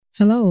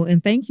Hello,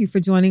 and thank you for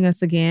joining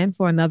us again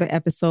for another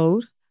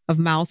episode of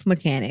Mouth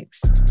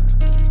Mechanics.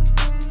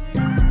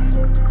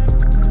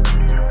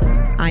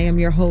 I am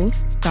your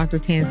host, Dr.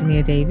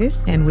 Tanzania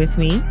Davis, and with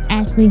me,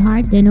 Ashley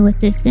Hart, dental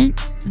assistant.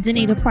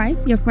 Danita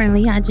Price, your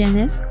friendly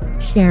hygienist.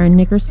 Sharon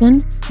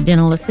Nickerson,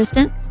 dental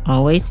assistant,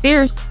 always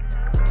fierce.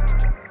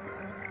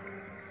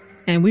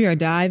 And we are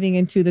diving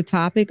into the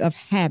topic of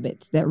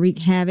habits that wreak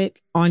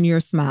havoc on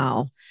your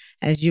smile.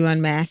 As you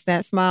unmask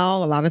that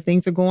smile, a lot of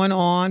things are going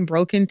on.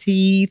 Broken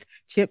teeth,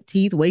 chipped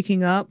teeth,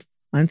 waking up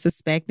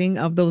unsuspecting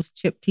of those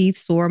chipped teeth,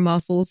 sore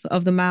muscles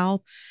of the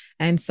mouth.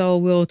 And so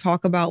we'll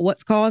talk about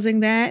what's causing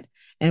that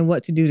and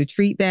what to do to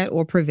treat that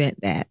or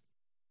prevent that.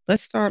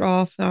 Let's start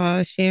off,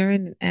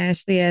 Sharon and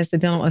Ashley, as the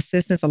dental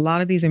assistants. A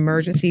lot of these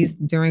emergencies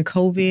during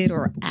COVID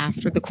or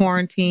after the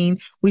quarantine,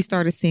 we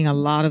started seeing a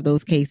lot of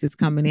those cases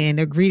coming in.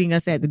 They're greeting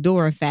us at the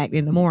door, in fact,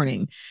 in the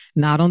morning,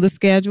 not on the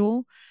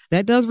schedule.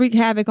 That does wreak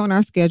havoc on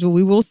our schedule.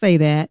 We will say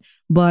that.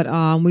 But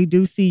we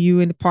do see you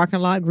in the parking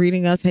lot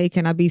greeting us. Hey,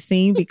 can I be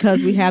seen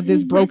because we have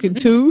this broken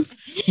tooth?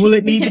 Will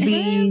it need to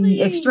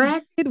be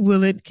extracted?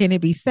 Can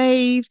it be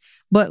saved?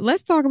 But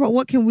let's talk about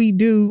what can we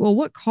do or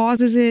what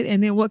causes it,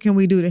 and then what can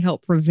we do to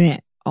help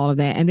prevent all of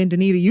that. And then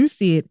Danita, you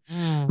see it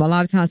a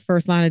lot of times,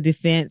 first line of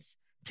defense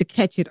to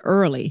catch it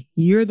early.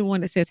 You're the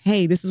one that says,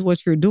 hey, this is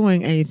what you're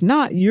doing. And if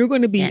not, you're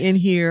going to be in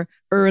here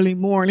early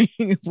morning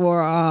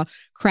for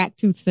cracked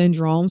tooth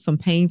syndrome, some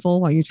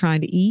painful while you're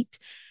trying to eat,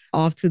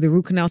 off to the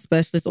root canal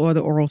specialist or the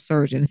oral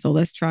surgeon. So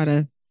let's try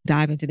to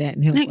dive into that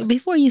and help.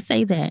 Before you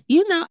say that,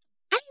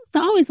 I used to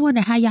always wonder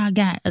how y'all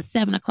got a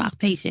 7:00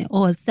 patient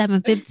or a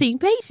 7:15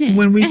 patient.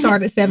 When we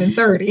start at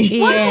 7:30.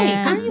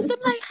 Yeah. Right. I used to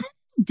be like, how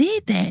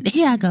did that?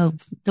 Here I go.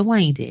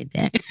 Dwayne did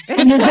that.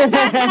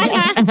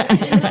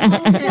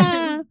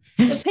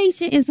 The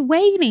patient is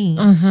waiting.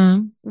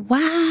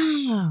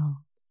 Wow.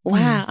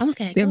 Wow.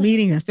 Okay. They're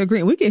meeting us. They're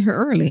greeting. We get here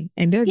early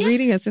and they're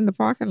greeting us in the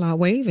parking lot,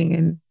 waving.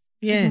 And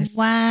yes.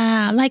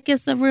 Wow. Like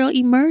it's a real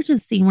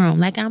emergency room.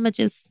 Like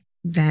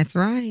That's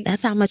right.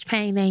 That's how much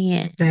pain they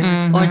in.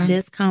 Or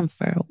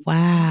discomfort.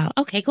 Wow.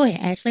 Okay, go ahead,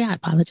 Ashley. I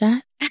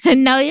apologize.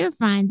 No, you're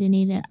fine,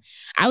 Danita.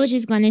 I was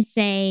just going to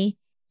say,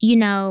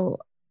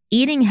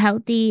 eating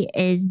healthy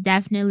is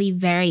definitely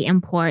very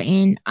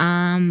important.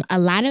 A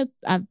lot of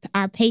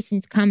our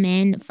patients come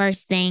in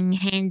first thing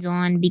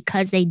hands-on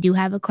because they do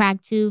have a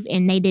cracked tooth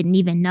and they didn't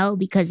even know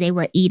because they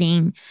were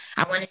eating.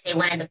 I want to say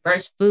one of the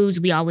first foods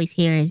we always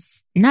hear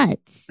is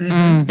nuts.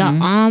 The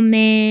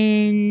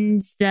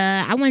almonds,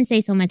 I wouldn't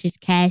say so much as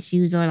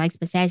cashews or like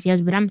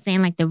pistachios, but I'm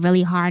saying like the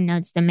really hard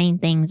nuts, the main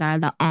things are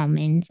the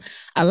almonds.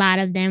 A lot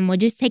of them will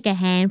just take a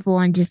handful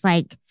and just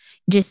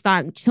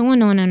start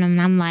chewing on them. And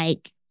I'm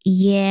like,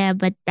 yeah,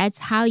 but that's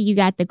how you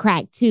got the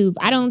cracked tooth.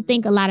 I don't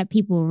think a lot of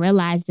people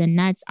realize the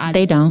nuts are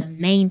the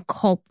main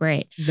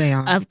culprit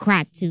of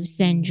cracked tooth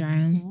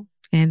syndrome.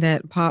 And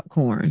that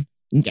popcorn.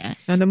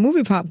 Yes. Now, the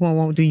movie popcorn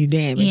won't do you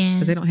damage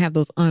because they don't have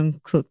those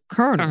uncooked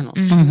kernels.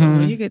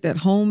 When you get that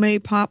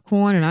homemade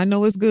popcorn, and I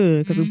know it's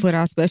good because we put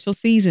our special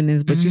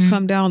seasonings, but you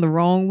come down the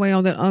wrong way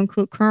on that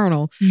uncooked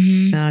kernel,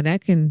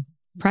 that can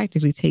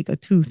practically take a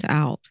tooth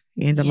out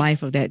in the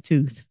life of that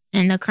tooth.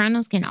 And the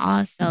kernels can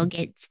also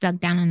get stuck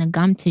down in the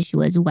gum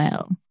tissue as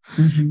well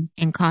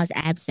and cause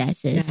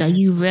abscesses. So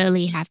you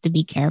really have to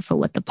be careful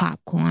with the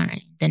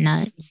popcorn, the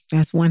nuts.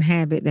 That's one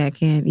habit that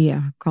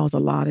can, cause a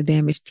lot of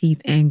damage,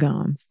 teeth and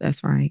gums.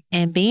 That's right.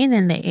 And being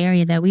in the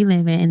area that we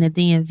live in the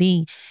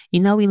DMV,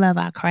 we love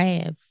our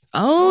crabs.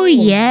 Oh,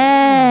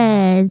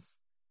 yes.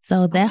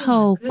 So that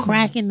whole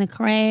cracking the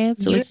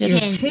crabs with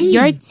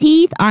your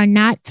teeth are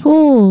not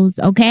tools,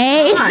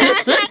 okay? I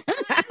love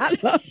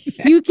that.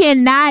 You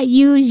cannot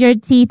use your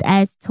teeth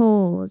as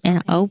tools.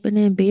 And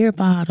opening beer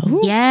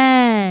bottles.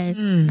 Yes.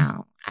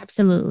 No,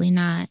 absolutely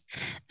not.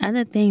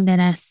 Other thing that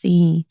I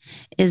see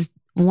is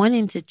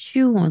wanting to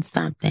chew on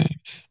something.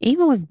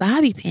 Even with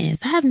bobby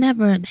pins. I've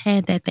never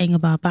had that thing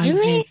about bobby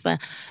pins,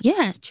 but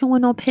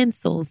chewing on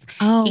pencils.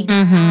 Oh,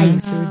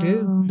 ice. Sure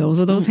do. Those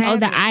are those habits. Oh,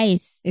 the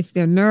ice. If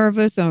they're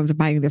nervous or they're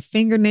biting their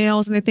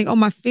fingernails and they think, oh,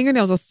 my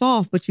fingernails are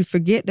soft, but you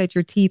forget that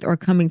your teeth are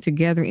coming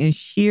together in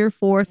shear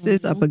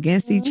forces up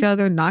against each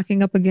other,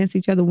 knocking up against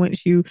each other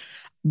once you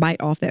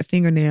bite off that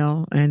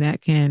fingernail, and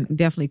that can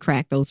definitely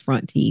crack those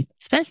front teeth.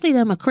 Especially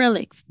them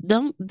acrylics.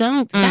 Don't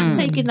stop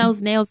taking those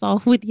nails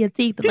off with your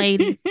teeth,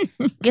 ladies.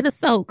 Get a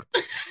soak.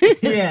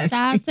 Yes.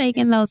 Stop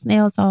taking those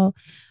nails off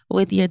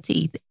with your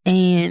teeth.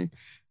 And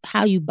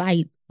how you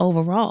bite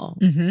overall.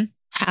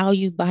 How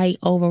you bite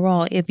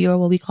overall. If your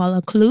what we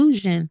call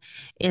occlusion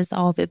is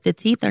off, if the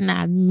teeth are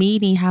not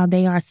meeting how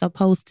they are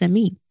supposed to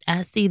meet.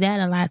 I see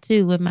that a lot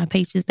too with my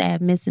patients that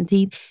have missing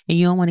teeth, and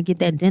you don't want to get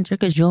that denture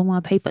because you don't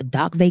want to pay for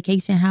Doc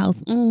Vacation House.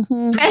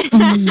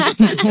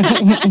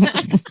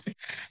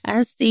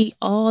 I see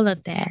all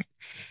of that.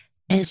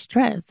 And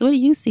stress. What do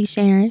you see,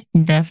 Sharon?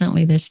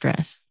 Definitely the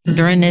stress.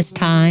 During this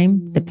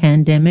time, the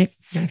pandemic.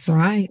 That's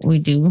right. We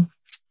do,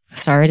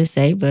 sorry to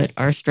say, but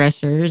our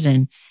stressors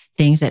and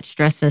things that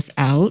stress us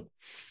out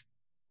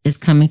is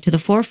coming to the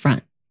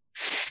forefront.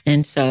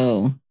 And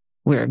so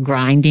we're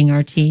grinding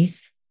our teeth.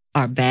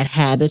 our bad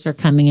habits are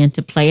coming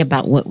into play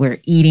about what we're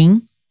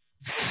eating.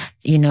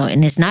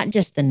 And it's not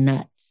just the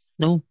nuts.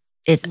 No.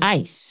 It's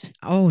ice.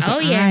 Oh,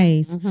 yeah.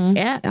 ice. Mm-hmm.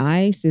 Yeah.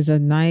 Ice is a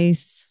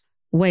nice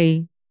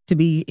way to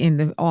be in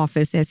the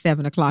office at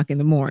 7:00 in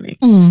the morning.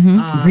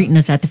 Greeting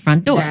us at the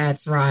front door.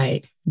 That's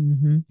right.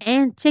 Mm-hmm.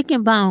 And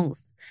chicken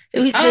bones.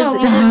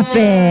 Stop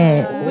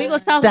it. We gonna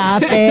talk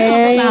Stop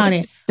about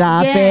it.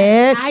 Stop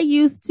Yes, it. I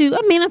used to.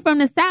 I'm from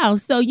the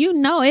South, so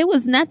it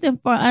was nothing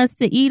for us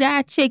to eat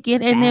our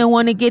chicken and then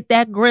want to get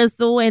that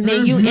gristle, and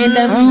then you end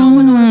up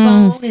chewing on the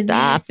bone.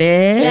 Stop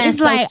it. Yeah, It's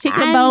so like,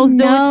 chicken I bones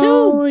do it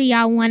know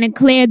y'all want to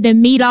clear the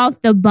meat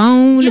off the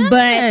bone,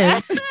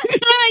 Yes.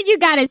 but you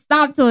got to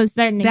stop to a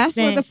certain That's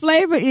extent. what the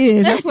flavor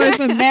is. That's what it's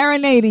been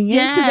marinating into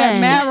that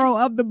Yes. marrow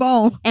of the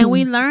bone. And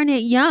we learn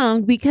it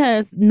young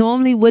because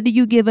normally, what do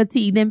you give a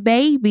teething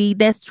baby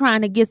that's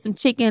trying to get some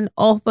chicken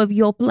off of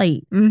your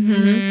plate?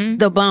 Mhm.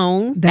 The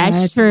bone.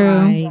 That's true.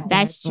 right.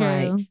 That's true.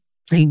 right.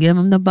 You give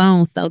them the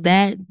bone. So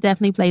that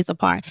definitely plays a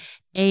part.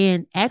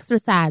 And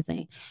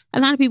exercising. A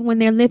lot of people, when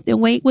they're lifting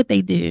weight, what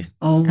they do?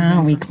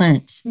 We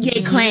clench.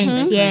 Get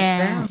clenched, Mhm.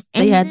 yeah.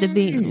 They And have to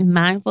be then-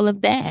 mindful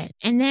of that.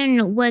 And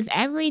then with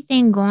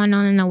everything going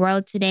on in the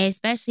world today,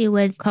 especially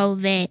with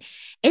COVID,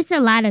 it's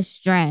a lot of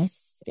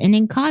stress and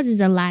it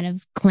causes a lot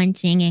of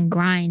clenching and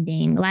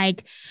grinding.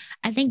 Like,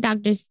 I think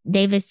Dr.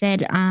 Davis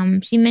said,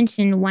 she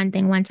mentioned one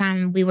thing one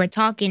time we were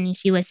talking and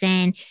she was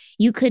saying,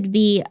 you could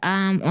be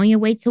on your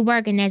way to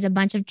work and there's a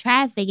bunch of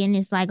traffic and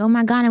it's like, oh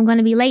my God, I'm going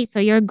to be late. So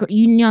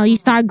you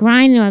start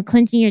grinding or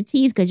clenching your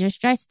teeth because you're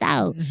stressed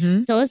out.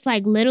 Mm-hmm. So it's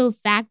like little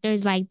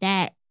factors like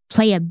that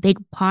play a big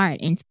part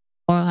in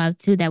oral health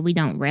too that we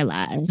don't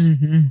realize.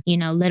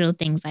 Mm-hmm. Little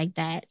things like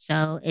that.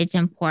 So it's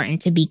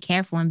important to be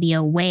careful and be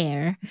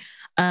aware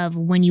of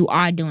when you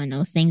are doing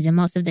those things. And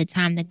most of the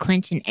time, the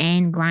clenching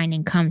and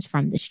grinding comes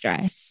from the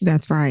stress.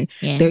 That's right.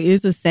 Yeah. There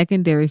is a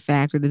secondary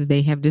factor that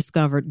they have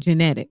discovered,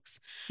 genetics.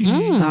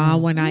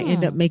 When I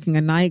end up making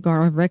a night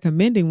guard or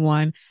recommending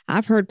one,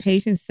 I've heard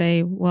patients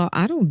say, well,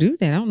 I don't do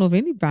that. I don't know of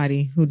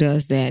anybody who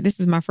does that. This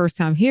is my first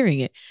time hearing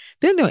it.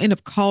 Then they'll end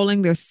up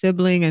calling their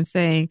sibling and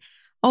saying,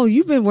 oh,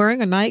 you've been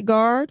wearing a night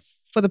guard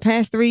for the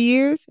past 3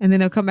 years? And then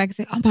they'll come back and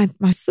say, oh,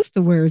 my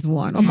sister wears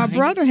one, or my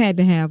brother had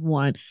to have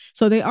one.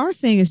 So they are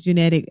saying it's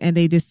genetic, and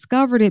they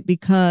discovered it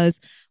because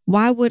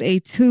why would a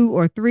 2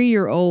 or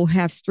 3-year-old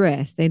have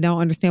stress? They don't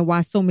understand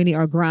why so many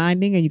are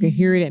grinding, and you can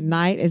hear it at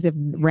night as if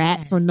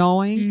rats are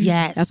gnawing.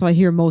 Yes. That's what I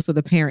hear most of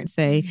the parents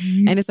say.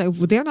 Mhm. And it's like,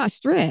 well, they're not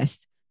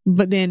stressed.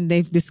 But then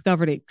they've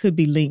discovered it could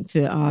be linked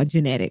to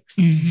genetics.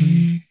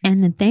 Mhm.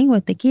 And the thing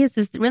with the kids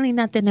is really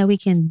nothing that we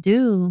can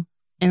do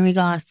in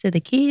regards to the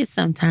kids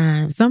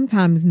sometimes.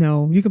 Sometimes,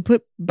 no. You can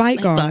put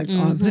bite guards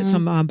on, put Mhm.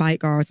 some bite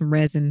guards, some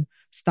resin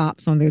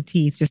stops on their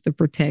teeth just to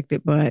protect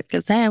it. But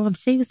Because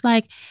she was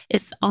like,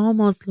 it's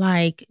almost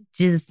like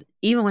just,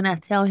 even when I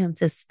tell him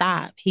to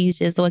stop, he's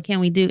just, what can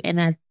we do? And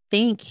I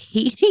think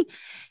he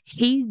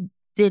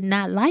did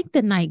not like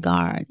the night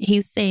guard.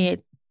 He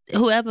said,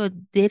 whoever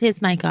did his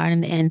night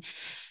guard, and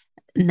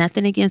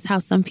nothing against how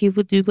some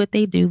people do what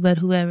they do, but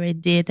whoever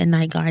did the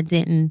night guard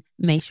didn't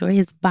make sure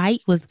his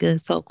bite was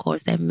good. So, of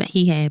course, that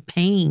he had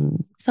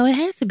pain. So it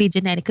has to be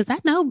genetic, because I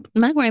know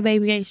my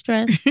grandbaby ain't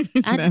stressed.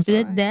 That's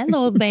right. That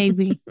little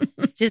baby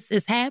just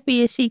as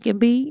happy as she can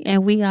be.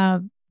 And we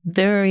are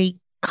very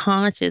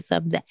conscious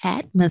of the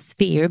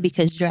atmosphere,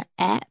 because your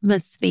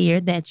atmosphere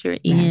that you're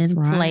in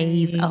That's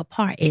plays right. a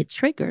part. It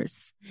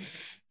triggers.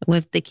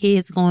 With the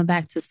kids going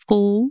back to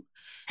school.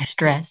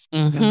 Stress.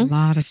 a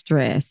lot of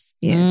stress.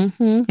 Yes.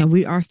 Mhm. And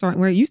we are starting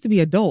where it used to be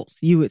adults,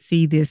 you would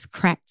see this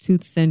cracked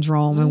tooth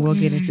syndrome, and we'll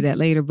get into that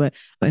later. But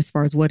as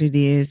far as what it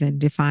is and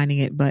defining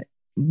it, but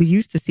we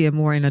used to see it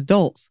more in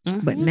adults,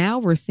 but now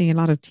we're seeing a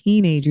lot of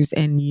teenagers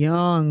and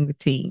young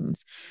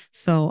teens.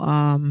 So,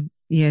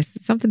 yes,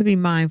 it's something to be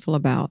mindful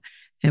about,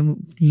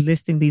 and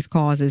listing these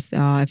causes.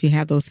 If you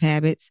have those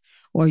habits,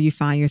 or you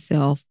find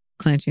yourself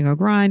clenching or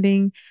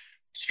grinding,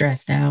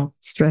 Stressed out.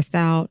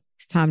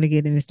 it's time to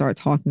get in and start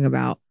talking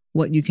about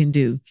what you can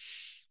do.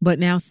 But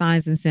now,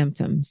 signs and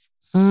symptoms.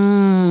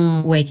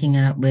 Waking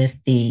up with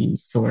the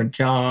sore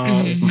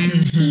jaws. My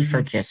teeth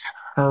are just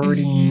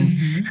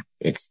hurting.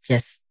 It's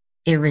just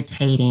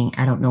irritating.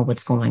 I don't know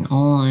what's going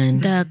on.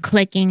 The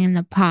clicking and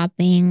the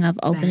popping of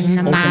opening the Opening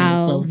and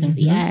mouth. closing.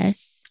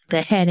 Yes.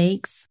 The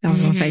headaches. I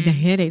was going to say the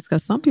headaches,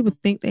 because some people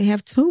think they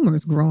have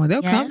tumors growing.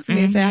 They'll come to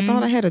me and say, I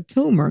thought I had a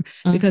tumor,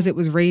 because it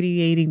was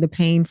radiating the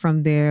pain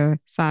from their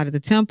side of the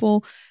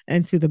temple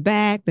and to the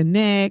back, the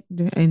neck,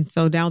 and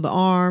so down the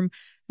arm.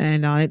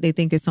 And they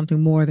think it's something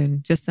more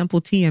than just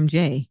simple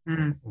TMJ.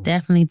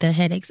 Definitely the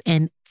headaches.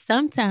 And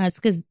sometimes,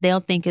 because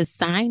they'll think it's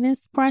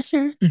sinus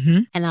pressure.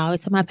 And I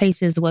always tell my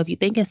patients, well, if you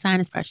think it's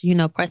sinus pressure,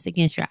 press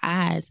against your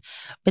eyes.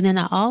 But then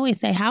I always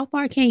say, how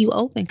far can you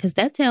open? Because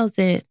that tells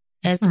it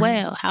as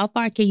well. How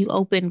far can you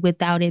open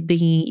without it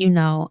being,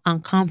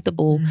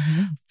 uncomfortable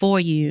for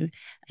you?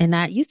 And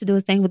I used to do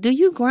a thing, well, do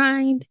you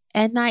grind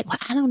at night? Well,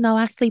 I don't know.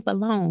 I sleep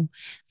alone.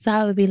 So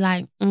I would be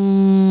like,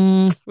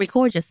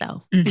 record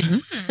yourself.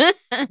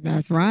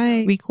 That's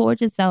right.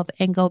 Record yourself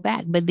and go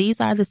back. But these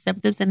are the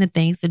symptoms and the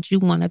things that you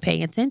want to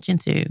pay attention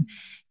to.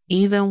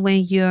 Even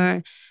when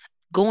you're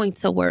going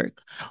to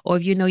work, or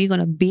if you're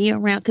going to be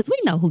around, because we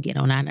know who get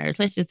on our nerves.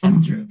 Let's just tell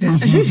the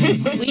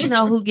truth. We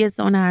know who gets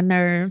on our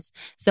nerves.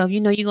 So if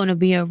you're going to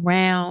be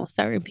around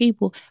certain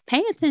people,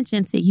 pay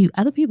attention to you.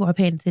 Other people are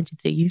paying attention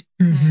to you.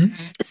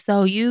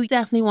 So you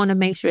definitely want to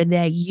make sure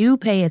that you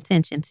pay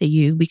attention to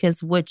you,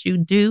 because what you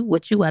do,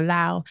 what you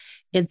allow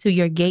into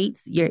your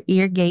gates, your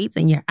ear gates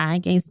and your eye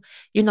gates,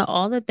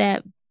 all of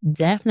that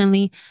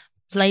definitely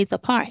plays a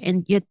part.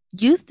 And you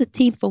use the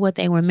teeth for what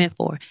they were meant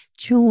for,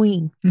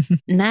 chewing,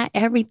 not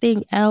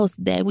everything else.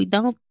 That we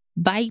don't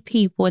bite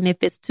people. And if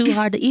it's too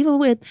hard to, even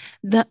with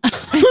the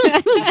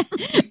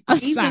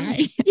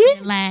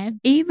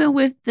even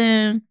with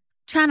the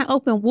trying to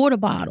open water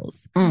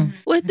bottles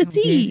with the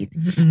teeth.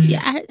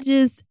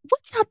 What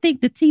y'all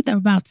think the teeth are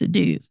about to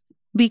do?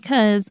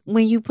 Because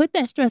when you put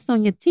that stress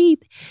on your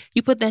teeth,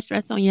 you put that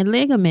stress on your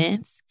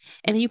ligaments,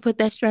 and then you put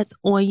that stress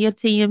on your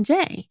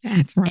TMJ.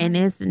 That's right. And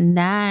it's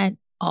not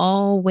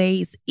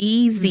always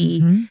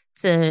easy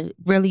to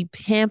really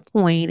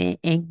pinpoint it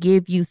and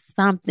give you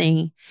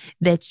something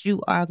that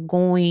you are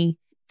going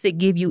to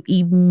give you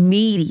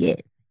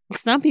immediate.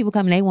 Some people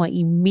come and they want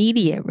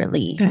immediate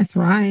relief. That's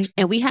right.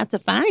 And we have to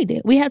find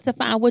it. We have to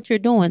find what you're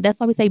doing. That's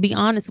why we say be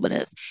honest with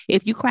us.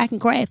 If you cracking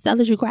crabs, tell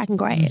us you're cracking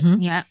crabs.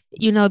 Yeah.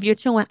 If you're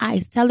chewing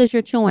ice, tell us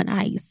you're chewing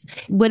ice.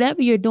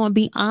 Whatever you're doing,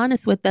 be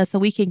honest with us so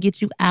we can get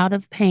you out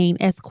of pain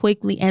as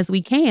quickly as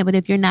we can. But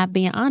if you're not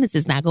being honest,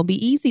 it's not going to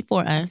be easy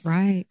for us.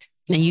 Right.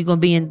 And you're going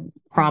to be in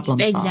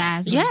problem.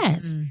 Exactly.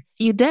 Yes.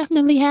 You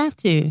definitely have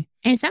to.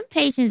 And some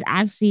patients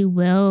actually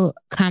will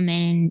come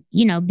in,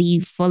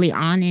 be fully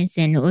honest,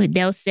 and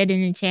they'll sit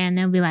in the chair and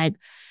they'll be like,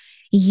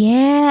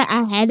 yeah,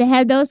 I had to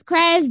have those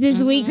crabs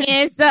this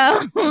weekend, so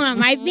I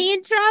might be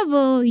in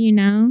trouble,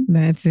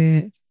 That's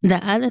it. The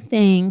other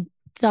thing,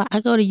 so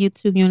I go to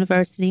YouTube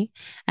University.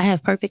 I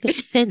have perfect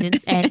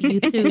attendance at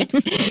YouTube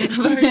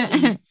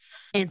University.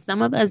 And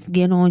some of us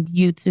get on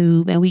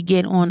YouTube and we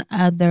get on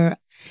other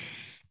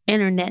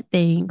internet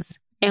things.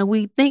 And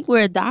we think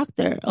we're a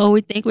doctor, or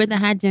we think we're the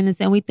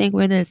hygienist, and we think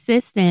we're the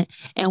assistant,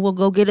 and we'll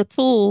go get a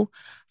tool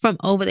from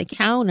over the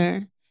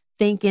counter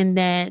thinking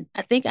that,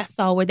 I think I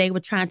saw where they were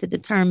trying to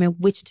determine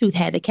which tooth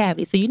had the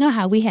cavity. So you know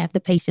how we have the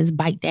patients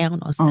bite down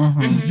on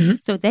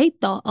stuff. So they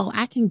thought,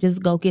 I can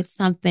just go get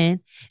something.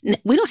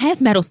 We don't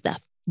have metal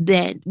stuff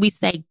that we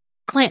say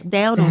clamp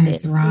down on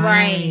this.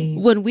 Right.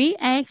 When we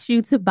ask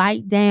you to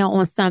bite down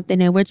on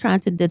something and we're trying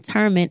to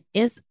determine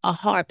it's a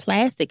hard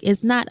plastic,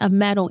 it's not a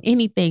metal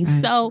anything.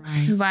 That's so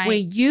right.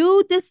 when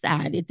you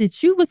decided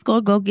that you was going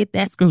to go get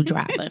that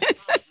screwdriver.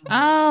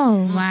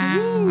 Oh,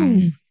 wow.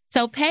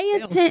 So pay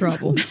attention.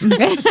 Trouble.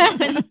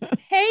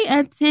 Pay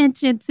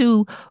attention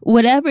to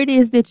whatever it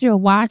is that you're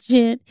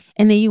watching,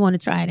 and then you want to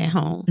try it at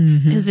home.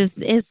 Because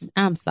it's,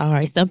 I'm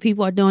sorry, some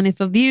people are doing it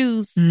for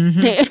views.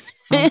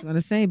 I was going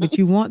to say, but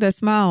you want that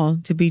smile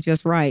to be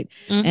just right.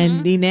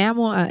 And the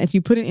enamel, if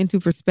you put it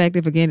into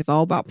perspective, again, it's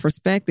all about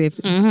perspective.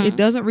 It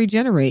doesn't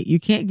regenerate. You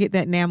can't get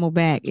that enamel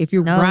back. If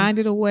you grind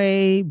it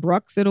away,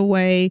 brux it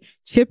away,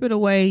 chip it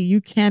away,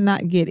 you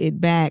cannot get it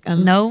back.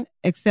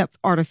 Except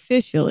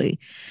artificially.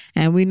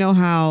 And we know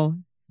how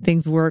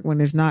things work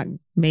when it's not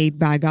made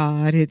by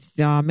God. It's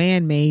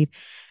man-made.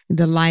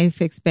 The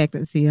life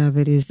expectancy of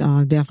it is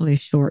definitely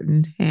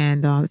shortened.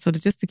 And so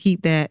just to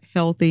keep that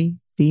healthy,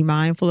 be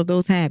mindful of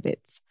those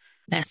habits.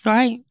 That's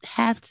right.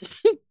 Have to.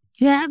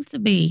 You have to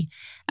be.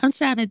 I'm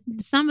trying to,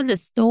 some of the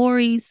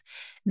stories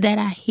that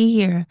I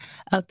hear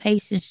of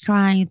patients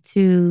trying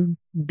to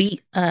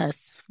beat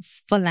us,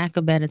 for lack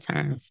of better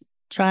terms,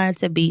 trying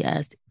to beat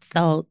us.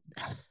 So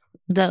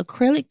the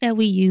acrylic that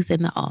we use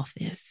in the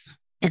office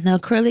and the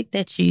acrylic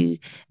that you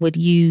would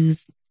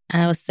use,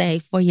 I would say,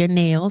 for your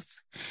nails,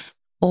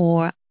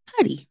 or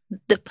putty,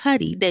 the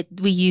putty that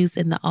we use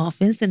in the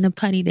office and the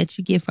putty that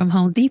you get from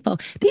Home Depot.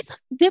 These are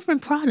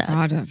different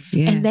products.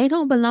 Yes. And they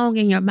don't belong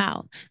in your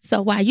mouth.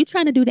 So while you're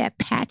trying to do that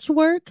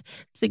patchwork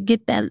to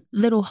get that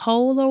little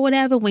hole or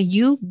whatever, when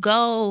you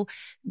go,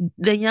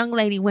 the young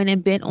lady went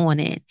and bit on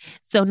it.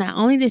 So not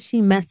only did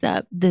she mess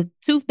up the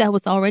tooth that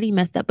was already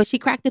messed up, but she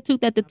cracked the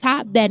tooth at the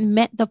top that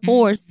met the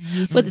force.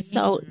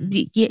 So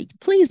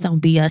please don't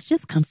be us.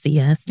 Just come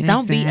see us. Exactly.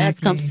 Don't be us.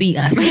 Come see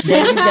us.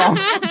 There you go.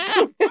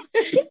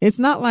 It's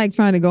not like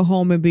trying to go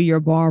home and be your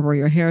barber or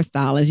your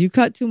hairstylist. You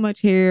cut too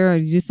much hair or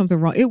you do something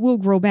wrong, it will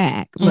grow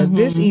back. But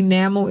this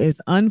enamel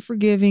is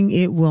unforgiving.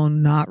 It will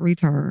not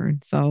return.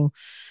 So,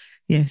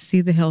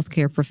 see the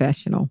healthcare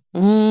professional.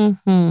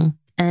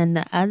 And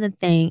the other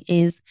thing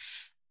is,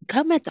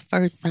 come at the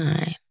first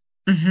sign.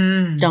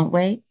 Don't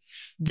wait.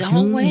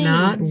 Don't wait. Do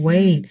not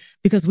wait.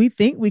 Because we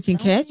think we can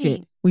catch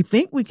it. we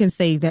think we can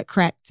save that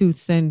cracked tooth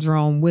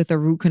syndrome with a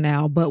root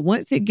canal, but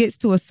once it gets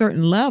to a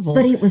certain level.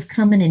 But it was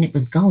coming and it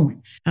was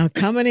going.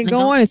 Coming and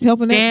going. It's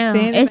helping that.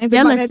 It's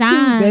still a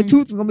sign. That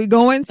tooth is going to be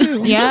going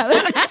too.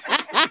 Yeah.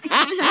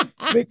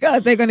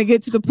 Because they're going to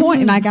get to the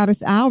point, and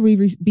I'll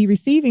be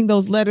receiving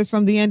those letters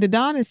from the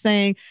endodontist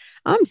saying,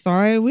 I'm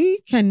sorry, we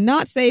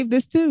cannot save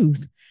this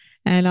tooth.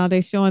 And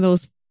they're showing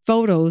those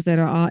photos that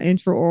are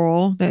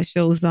intraoral that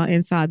shows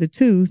inside the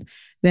tooth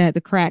that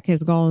the crack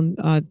has gone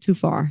too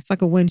far. It's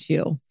like a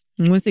windshield.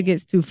 And once it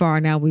gets too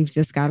far, now we've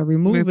just got to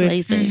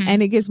replace it.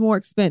 And it gets more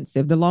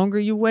expensive. The longer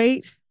you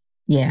wait,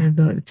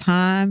 the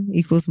time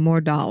equals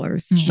more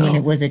dollars. So when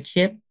it was a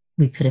chip,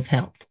 we could have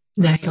helped.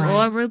 That's right.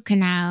 Or a root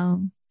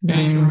canal.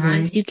 That's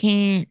right. You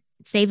can't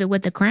save it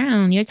with the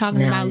crown. You're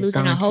talking about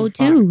losing a whole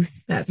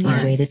tooth. That's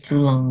right. Waited too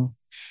long.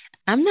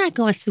 I'm not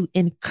going to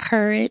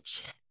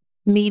encourage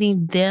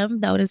meeting them.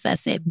 Notice I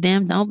said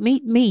them, don't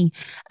meet me.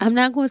 I'm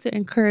not going to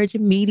encourage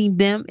meeting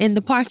them in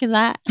the parking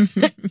lot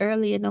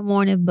early in the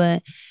morning,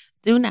 but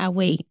do not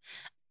wait.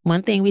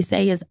 One thing we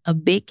say is a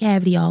big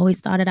cavity always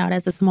started out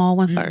as a small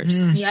one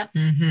first. Yep.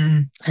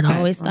 It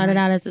always started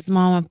out as a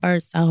small one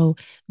first. So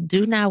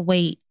do not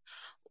wait.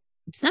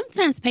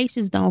 Sometimes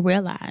patients don't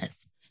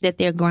realize that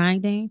they're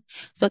grinding.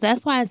 So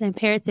that's why it's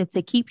imperative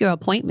to keep your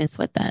appointments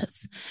with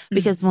us.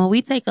 Because when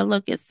we take a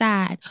look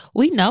inside,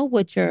 we know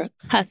what your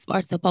cusps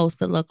are supposed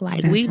to look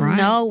like. We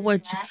know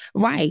what,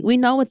 we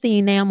know what the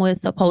enamel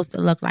is supposed to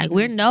look like.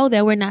 We know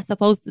that we're not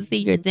supposed to see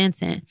your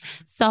dentin.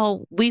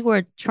 So we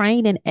were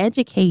trained and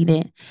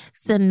educated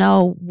to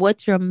know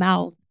what your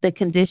mouth, the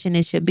condition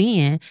it should be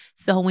in.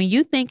 So when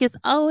you think it's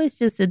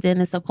just a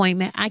dentist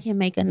appointment, I can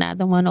make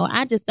another one, or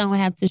I just don't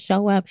have to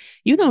show up.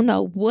 You don't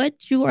know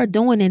what you are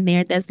doing in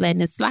there that's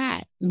letting it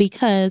slide.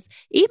 Because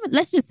even,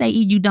 let's just say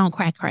you don't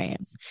crack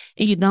crabs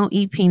and you don't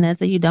eat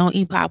peanuts and you don't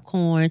eat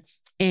popcorn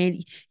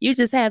and you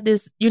just have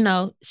this,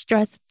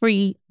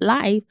 stress-free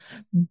life,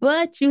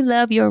 but you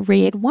love your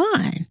red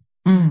wine.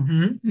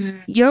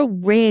 Your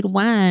red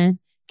wine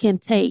can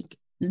take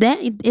that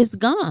is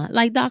gone.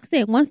 Like Doc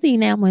said, once the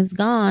enamel is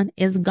gone,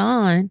 it's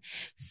gone.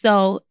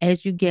 So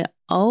as you get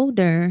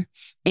older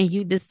and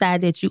you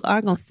decide that you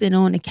are going to sit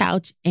on the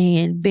couch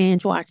and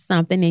binge watch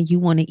something and you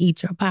want to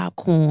eat your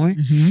popcorn,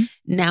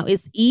 now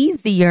it's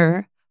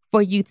easier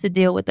for you to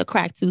deal with the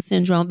cracked tooth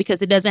syndrome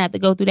because it doesn't have to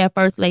go through that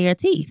first layer of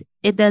teeth.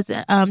 It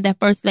doesn't, that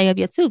first layer of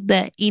your tooth,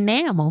 the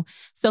enamel.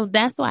 So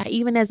that's why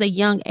even as a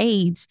young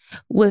age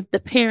with the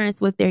parents,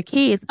 with their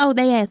kids,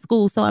 they at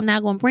school, so I'm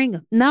not going to bring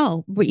them.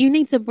 No, but you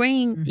need to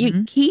bring,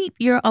 you keep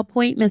your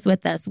appointments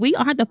with us. We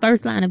are the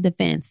first line of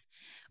defense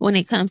when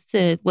it comes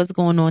to what's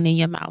going on in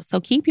your mouth.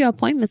 So keep your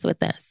appointments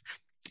with us.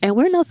 And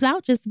we're no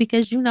slouches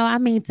because,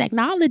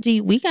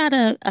 technology, we got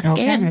a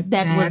scanner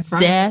that was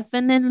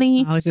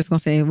definitely. I was just going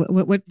to say,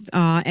 what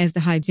as the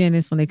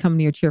hygienist, when they come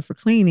to your chair for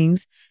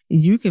cleanings,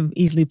 you can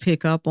easily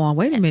pick up on,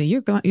 wait a minute,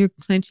 you're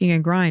clenching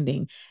and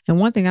grinding. And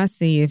one thing I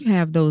see, if you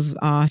have those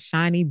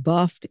shiny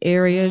buffed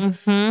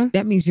areas,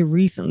 that means you're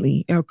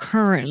recently or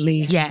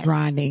currently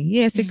grinding.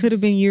 Yes, it could have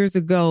been years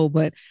ago,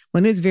 but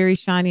when it's very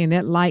shiny and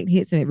that light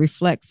hits and it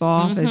reflects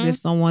off as if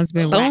someone's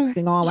been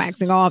waxing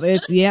off,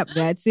 it's,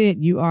 that's it.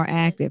 You are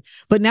active.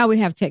 But now we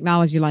have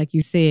technology, like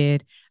you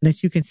said,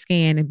 that you can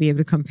scan and be able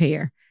to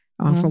compare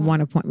from one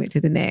appointment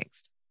to the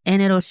next.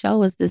 And it'll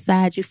show us the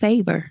side you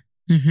favor.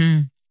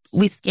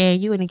 We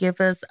scan you and it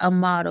gives us a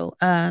model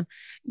of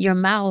your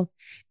mouth.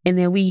 And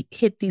then we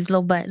hit these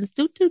little buttons,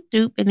 doop, doop,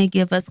 doop, and it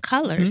gives us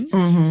colors.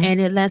 And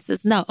it lets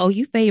us know,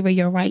 you favor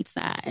your right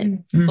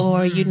side.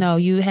 Or,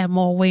 you have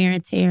more wear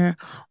and tear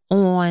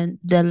on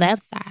the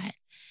left side.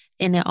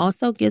 And it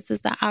also gives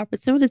us the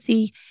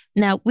opportunity.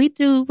 Now, we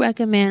do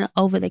recommend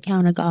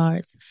over-the-counter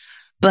guards.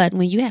 But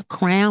when you have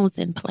crowns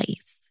in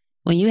place,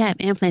 when you have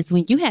implants,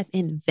 when you have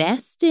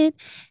invested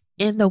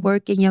in the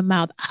work in your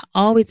mouth, I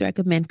always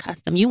recommend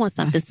custom. You want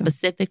something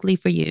specifically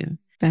for you.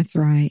 That's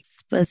right.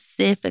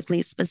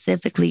 Specifically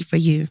for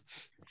you.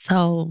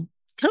 So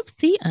come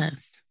see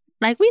us.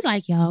 Like, we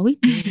like y'all. We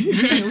do.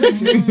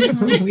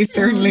 We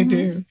certainly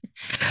do.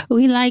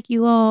 We like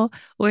you all.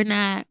 We're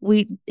not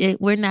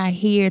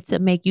here to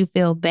make you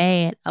feel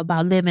bad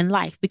about living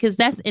life, because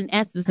that's in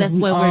essence, that's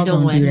what we're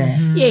doing.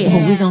 Yeah.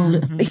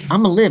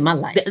 I'm gonna live my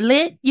life.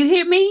 You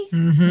hear me?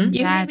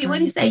 You hear me? What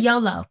do you say?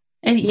 YOLO.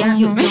 And you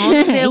only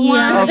live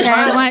once.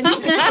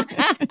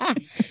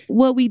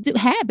 What we do, the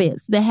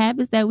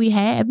habits that we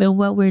have and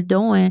what we're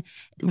doing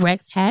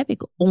wreaks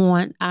havoc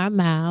on our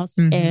mouths.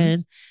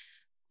 And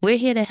we're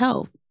here to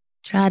help.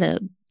 Try to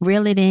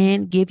reel it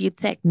in, give you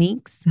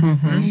techniques,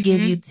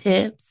 give you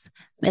tips,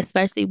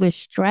 especially with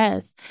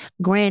stress.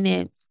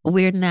 Granted,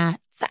 we're not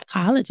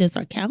psychologists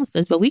or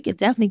counselors, but we can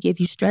definitely give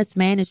you stress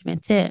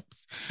management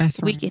tips. That's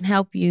right. We can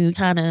help you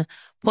kind of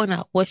point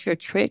out what's your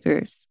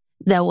triggers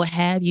that will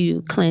have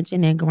you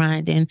clenching and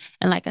grinding.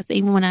 And like I said,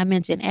 even when I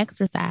mentioned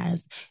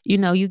exercise,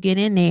 you get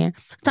in there.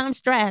 So I'm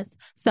stressed.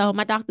 So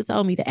my doctor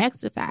told me to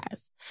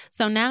exercise.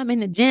 So now I'm in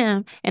the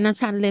gym and I'm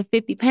trying to lift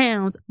 50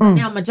 pounds. But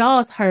now my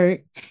jaw's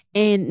hurt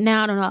And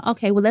now I don't know,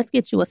 okay, well, let's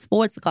get you a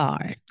sports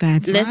guard.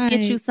 Let's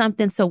get you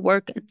something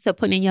to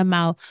put in your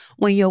mouth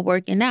when you're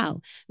working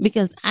out.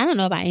 Because I don't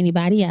know about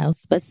anybody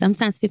else, but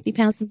sometimes 50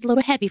 pounds is a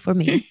little heavy for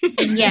me.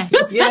 Yes.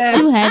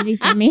 Too heavy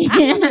for me. I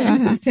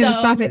tend to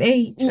stop at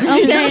 8.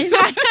 Okay.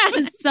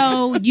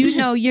 So,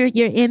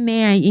 you're in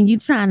there and you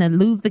trying to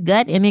lose the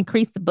gut and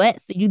increase the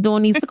butt. So you're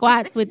doing these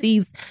squats with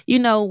these,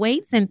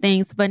 weights and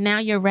things. But now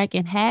you're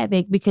wreaking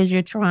havoc because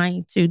you're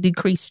trying to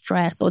decrease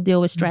stress or deal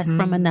with stress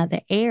from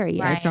another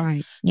area. That's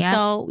right. Yep.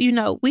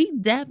 So, we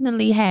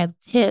definitely have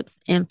tips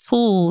and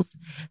tools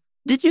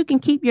that you can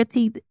keep your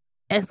teeth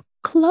as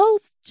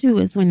close to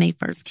as when they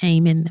first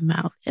came in the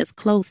mouth, as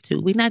close to.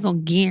 We're not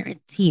going to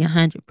guarantee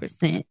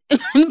 100%,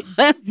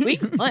 but we're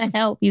going to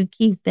help you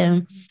keep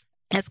them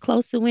as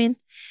close to when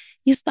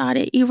you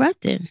started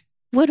erupting.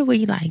 What are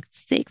we, like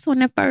 6 on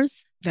the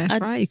first? That's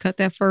right. You cut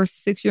that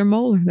first 6-year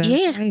molar. That's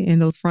right.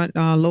 And those front,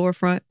 lower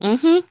front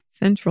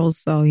centrals.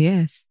 So,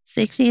 yes.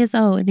 6 years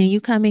old. And then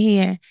you come in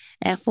here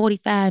at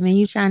 45 and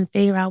you trying to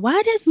figure out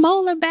why this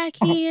molar back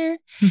here,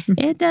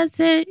 it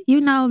doesn't,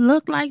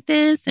 look like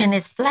this. And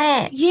it's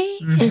flat. Yeah.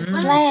 It's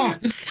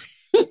flat.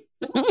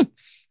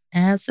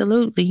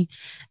 Absolutely.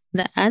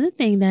 The other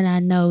thing that I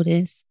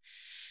noticed,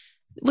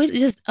 which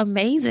is just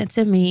amazing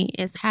to me,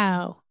 is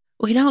how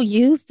we don't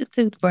use the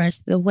toothbrush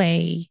the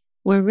way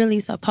we're really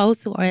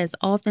supposed to or as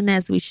often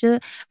as we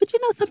should. But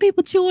some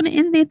people chew on the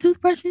end of their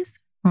toothbrushes.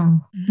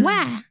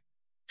 Why?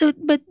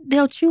 But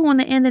they'll chew on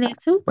the end of their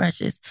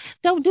toothbrushes.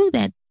 Don't do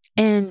that.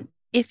 And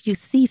if you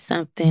see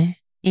something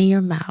in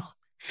your mouth,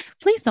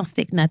 please don't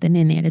stick nothing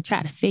in there to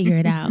try to figure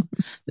it out,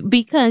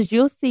 because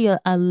you'll see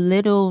a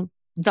little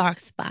dark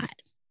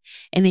spot.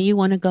 And then you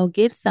want to go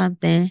get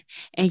something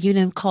and you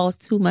didn't cause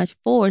too much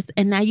force.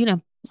 And now you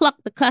done pluck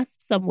the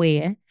cusp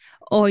somewhere,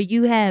 or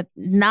you have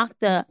knocked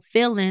the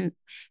filling,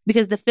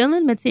 because the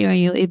filling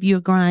material, if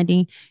you're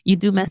grinding, you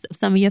do mess up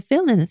some of your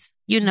fillings.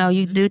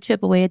 You do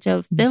chip away at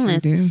your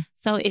fillings. Yes,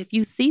 so if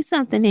you see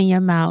something in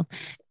your mouth,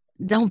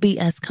 don't be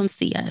us. Come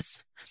see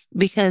us,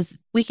 because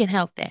we can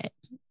help that.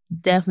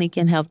 Definitely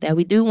can help that.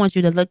 We do want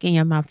you to look in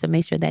your mouth to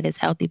make sure that it's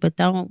healthy, but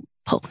don't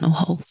poke no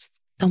holes.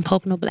 Don't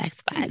poke no black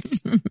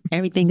spots.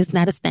 Everything is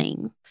not a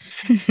stain.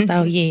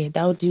 So yeah,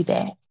 don't do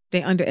that.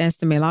 They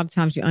underestimate. A lot of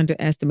times you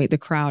underestimate the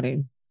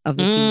crowding of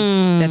the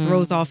teeth that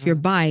throws off your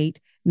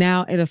bite.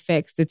 Now it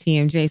affects the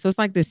TMJ. So it's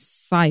like this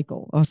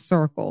cycle, a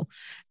circle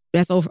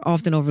that's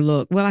often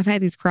overlooked. Well, I've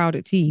had these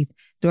crowded teeth.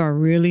 Do I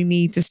really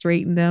need to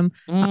straighten them?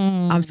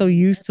 I'm so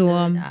used to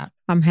them.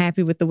 I'm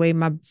happy with the way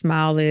my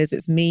smile is.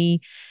 It's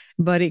me.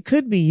 But it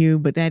could be you.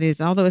 But that is,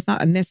 although it's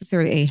not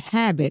necessarily a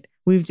habit,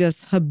 we've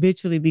just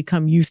habitually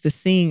become used to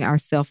seeing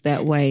ourselves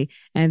that way.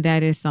 And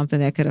that is something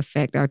that could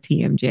affect our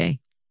TMJ.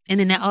 And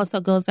then that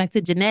also goes back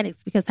to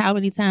genetics, because how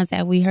many times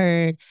have we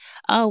heard,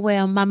 oh,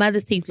 well, my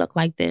mother's teeth look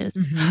like this,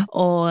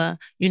 or,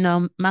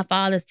 my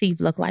father's teeth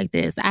look like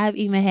this. I've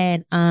even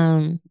had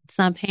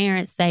some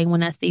parents say,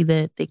 when I see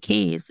the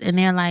kids, and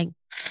they're like,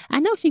 I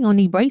know she's going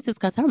to need braces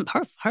because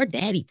her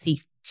daddy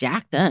teeth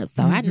jacked up.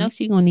 So I know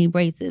she's going to need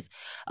braces.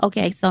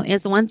 Okay, so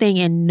it's one thing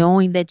in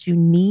knowing that you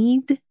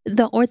need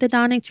the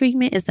orthodontic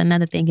treatment. It's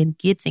another thing in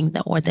getting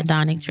the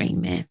orthodontic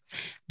treatment.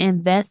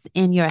 Invest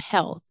in your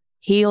health.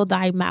 Heal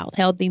thy mouth,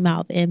 healthy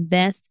mouth.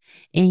 Invest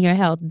in your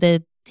health.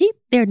 The teeth,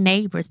 they're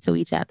neighbors to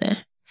each other.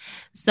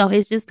 So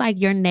it's just like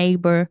your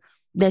neighbor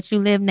that you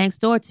live next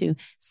door to.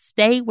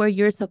 Stay where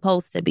you're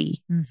supposed to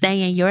be.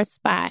 Stay in your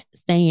spot.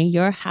 Stay in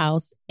your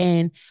house.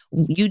 And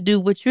you do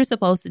what you're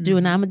supposed to do.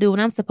 And I'm going to do what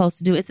I'm supposed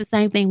to do. It's the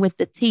same thing with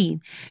the teeth.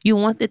 You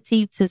want the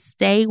teeth to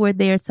stay where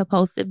they're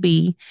supposed to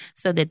be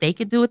so that they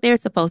can do what they're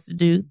supposed to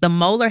do. The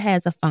molar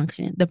has a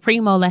function. The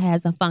premolar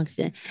has a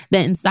function. The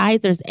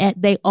incisors,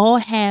 they all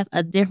have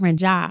a different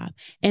job.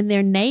 And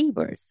they're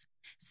neighbors.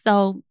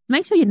 So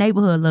make sure your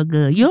neighborhood look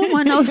good. You don't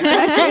want no.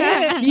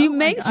 You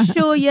make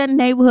sure your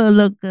neighborhood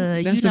look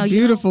good. That's a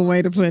beautiful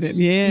way to put it.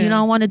 Yeah. You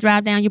don't want to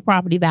drive down your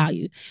property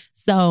value.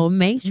 So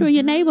make sure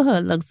your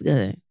neighborhood looks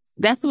good.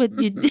 That's what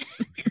you do.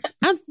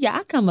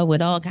 I come up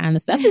with all kinds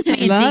of stuff.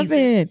 Love Jesus.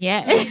 It.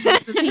 Yeah.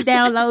 He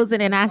downloads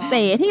it and I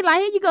say it. He like,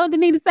 here you go,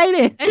 Denita,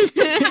 say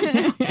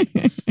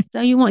this.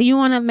 So you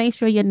want to make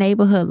sure your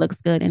neighborhood looks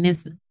good. And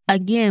it's,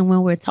 again,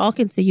 when we're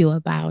talking to you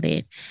about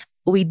it,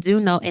 we do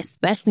know,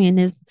 especially in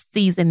this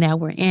season that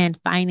we're in,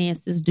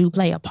 finances do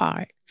play a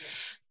part.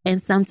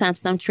 And sometimes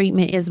some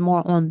treatment is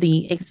more on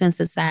the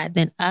expensive side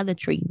than other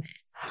treatment.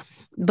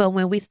 But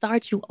when we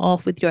start you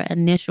off with your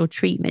initial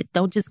treatment,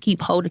 don't just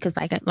keep holding, because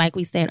like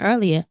we said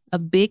earlier, a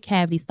big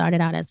cavity started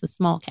out as a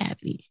small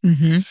cavity.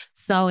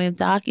 So if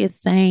doc is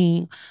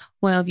saying,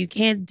 well, if you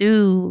can't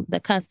do the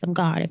custom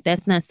guard, if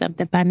that's not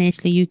something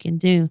financially you can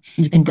do,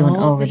 you can do it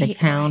over the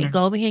counter.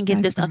 Go over here and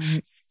get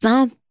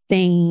something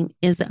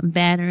is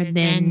better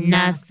than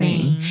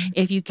nothing.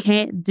 If you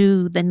can't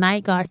do the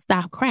night guard,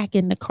 stop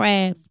cracking the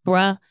crabs,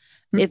 bruh.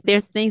 If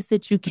there's things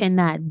that you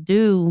cannot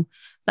do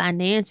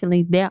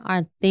financially, there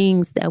are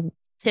tips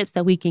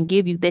that we can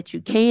give you that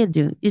you can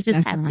do. You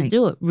just have to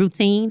do it.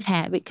 Routine,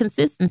 habit,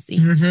 consistency.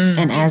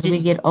 And as we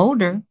get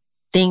older,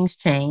 things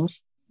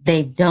change.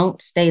 they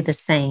don't stay the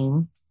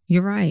same.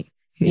 You're right.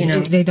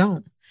 They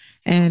don't.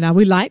 And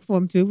we like for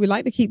them to. We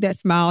like to keep that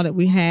smile that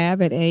we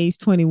have at age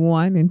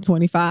 21 and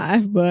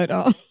 25. But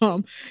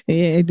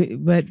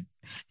but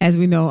as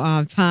we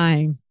know,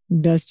 time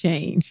does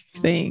change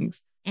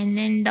things. And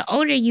then the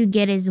older you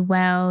get as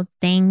well,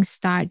 things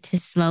start to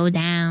slow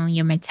down,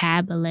 your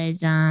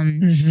metabolism,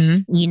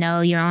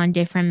 you're on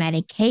different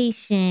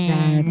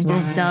medications. That's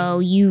right. So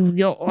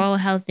your oral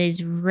health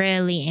is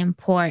really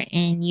important.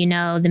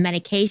 The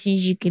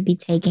medications you could be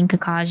taking could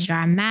cause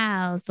dry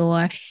mouth,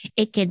 or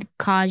it could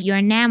cause your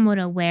enamel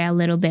to wear a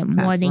little bit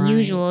more than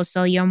usual.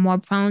 So you're more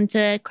prone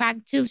to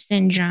cracked tooth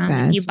syndrome.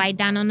 If you bite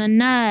down on a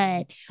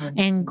nut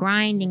and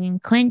grinding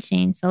and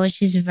clenching. So it's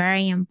just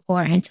very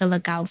important to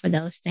look out for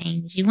those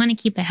things. You want to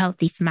keep a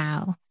healthy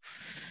smile,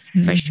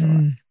 for sure.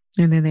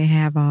 And then they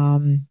have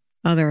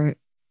other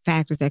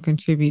factors that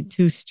contribute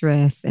to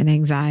stress and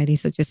anxiety,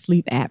 such as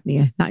sleep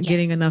apnea, not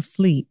getting enough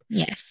sleep.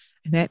 Yes.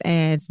 That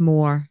adds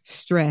more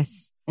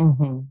stress.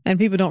 And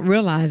people don't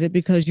realize it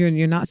because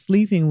you're not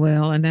sleeping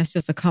well, and that's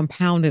just a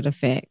compounded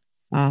effect.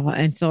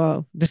 And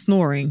so the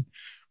snoring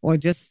or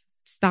just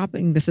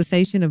stopping the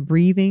cessation of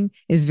breathing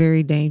is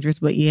very dangerous,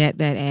 but yet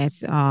that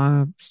adds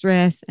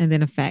stress and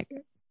then affect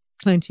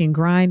clenching,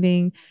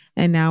 grinding,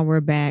 and now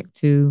we're back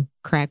to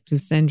cracked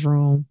tooth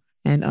syndrome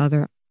and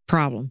other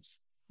problems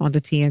on the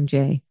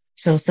TMJ.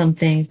 So some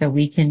things that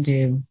we can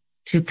do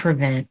to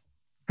prevent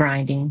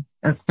grinding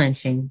or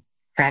clenching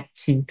cracked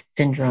tooth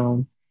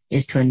syndrome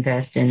is to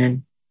invest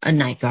in a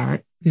night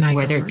guard,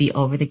 whether it be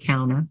over the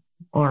counter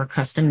or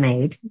custom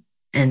made,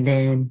 and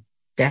then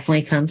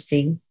definitely come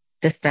see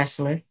the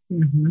specialist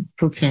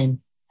who can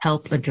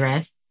help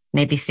address,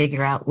 maybe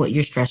figure out what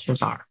your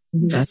stressors are.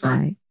 That's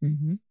right.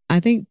 I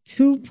think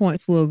 2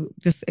 points we'll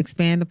just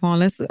expand upon.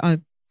 Let's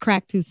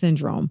cracked tooth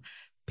syndrome.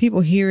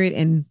 People hear it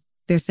and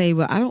they say,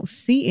 well, I don't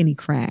see any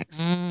cracks.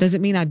 Does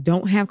it mean I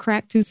don't have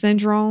cracked tooth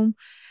syndrome?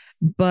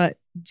 But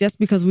just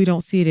because we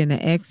don't see it in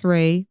an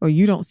x-ray or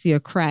you don't see a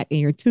crack in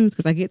your tooth,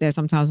 because I get that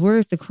sometimes,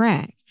 where's the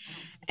crack?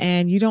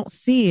 And you don't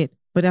see it.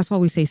 But that's why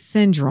we say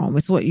syndrome.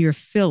 It's what you're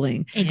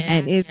feeling. Exactly.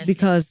 And it's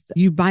because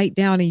you bite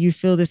down and you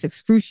feel this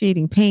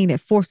excruciating pain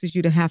that forces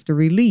you to have to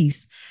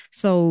release.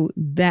 So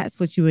that's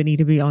what you would need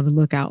to be on the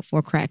lookout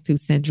for, cracked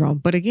tooth syndrome.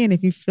 But again,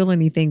 if you feel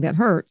anything that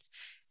hurts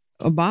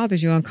or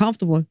bothers you,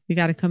 uncomfortable, you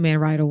got to come in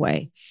right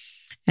away.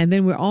 And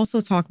then we're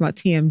also talking about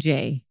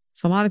TMJ.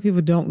 So a lot of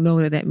people don't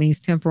know that means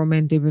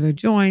temporomandibular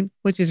joint,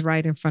 which is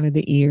right in front of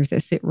the ears,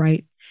 that sit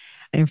right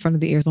in front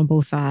of the ears on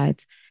both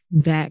sides.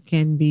 That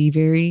can be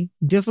very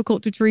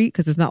difficult to treat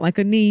because it's not like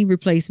a knee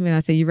replacement. I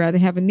say you'd rather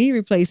have a knee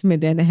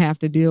replacement than to have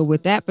to deal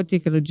with that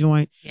particular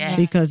joint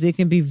because it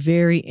can be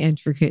very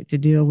intricate to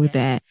deal with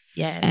that.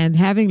 Yes. And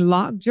having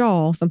locked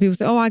jaw, some people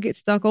say, oh, I get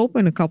stuck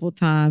open a couple of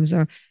times.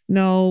 Or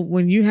no,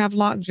 when you have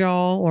locked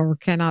jaw or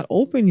cannot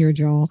open your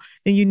jaw,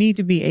 then you need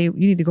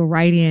to go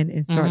right in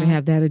and start to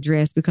have that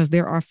addressed because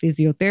there are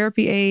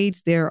physiotherapy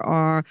aids. There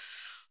are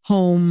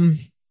home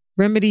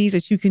remedies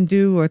that you can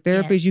do or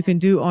therapies you can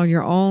do on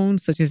your own,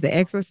 such as the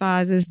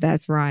exercises.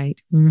 That's right.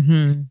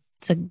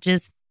 To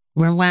just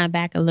rewind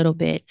back a little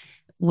bit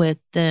with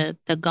the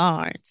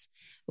guards,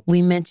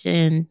 we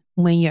mentioned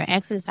when you're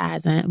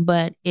exercising,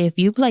 but if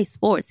you play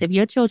sports, if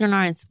your children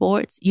are in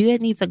sports, you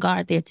need to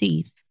guard their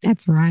teeth.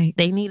 That's right.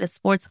 They need a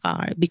sports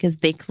guard because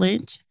they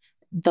clench.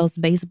 Those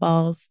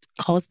baseballs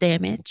cause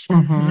damage.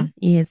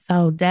 Yeah,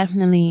 so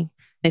definitely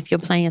if you're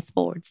playing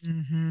sports,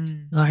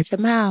 guard your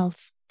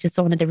mouths. Just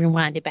wanted to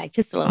rewind it back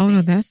just a little bit.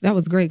 Oh, no, that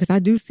was great because I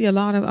do see a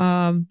lot of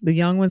the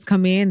young ones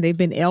come in. They've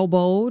been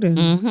elbowed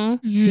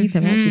and teeth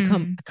have actually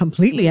come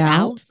completely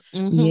out.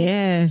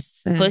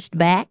 Yes. Pushed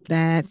back.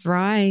 That's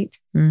right.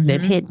 They're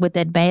hit with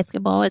that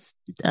basketball. It's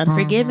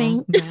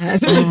unforgiving.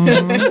 That's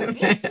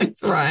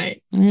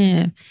right.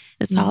 Yeah.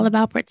 It's all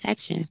about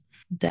protection.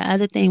 The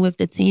other thing with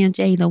the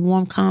TMJ, the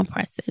warm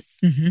compresses.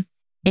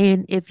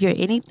 And if you're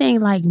anything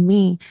like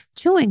me,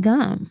 chewing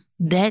gum.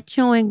 That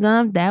chewing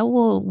gum, that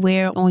will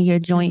wear on your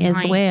joint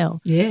as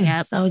well.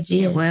 Yeah. So,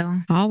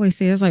 well, I always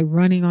say it's like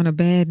running on a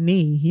bad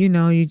knee.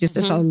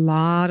 It's a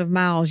lot of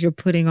miles you're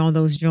putting on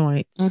those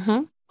joints.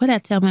 What I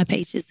tell my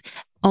patients,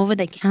 over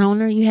the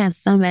counter, you have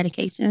some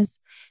medications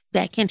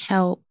that can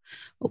help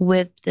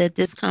with the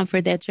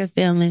discomfort that you're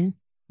feeling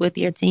with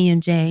your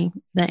TMJ,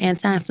 the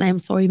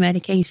anti-inflammatory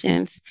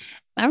medications.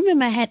 I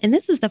remember and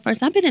this is the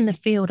first, I've been in the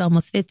field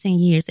almost 15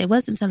 years. It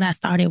wasn't until I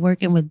started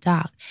working with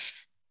Doc.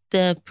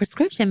 The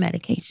prescription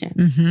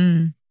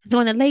medications. So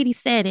when a lady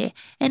said it,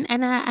 and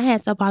I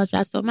had to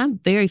apologize to them, I'm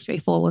very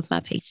straightforward with my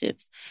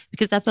patients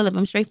because I feel if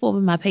I'm straightforward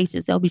with my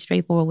patients, they'll be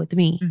straightforward with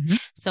me.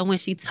 So when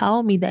she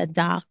told me that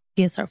Doc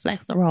gives her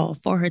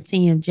Flexerol for her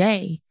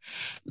TMJ,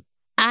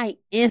 I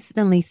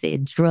instantly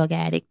said drug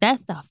addict.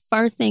 That's the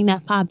first thing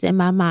that popped in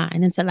my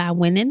mind until I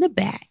went in the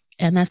back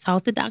And I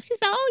told the doc, she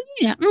said, "Oh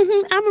yeah,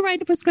 I'm gonna write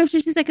the prescription."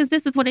 She said, "Because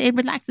this is what it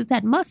relaxes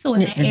that muscle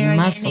in that area,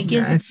 muscle, and it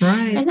gives." That's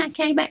right. And I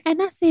came back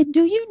and I said,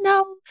 "Do you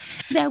know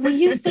that when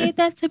you said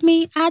that to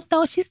me, I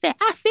thought," she said,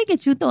 "I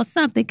figured you thought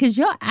something because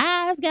your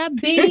eyes got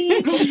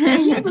big."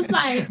 And she was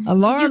like,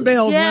 alarm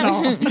bells went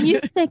off. You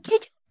said, "Can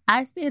you?"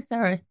 I said to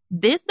her,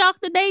 "This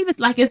Dr. Davis,"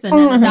 like it's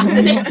another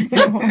Dr.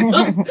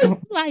 Davis.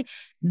 Like,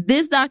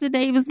 "This Dr.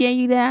 Davis gave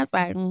you that." I was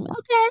like,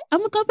 "Okay, I'm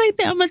going to go back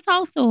there. I'm going to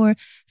talk to her."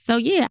 So,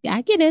 yeah,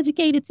 I get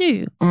educated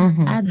too.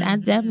 I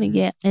definitely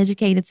get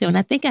educated too. And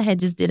I think I had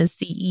just did a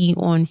CE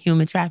on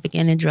human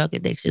trafficking and drug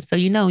addiction. So,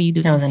 you know, you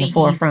do CE, in the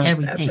forefront.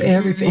 Everything.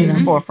 Everything. In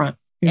the forefront.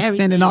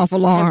 Sending off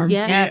alarms.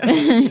 Yeah.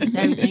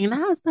 Everything. And I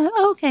was like,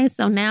 okay.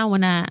 So now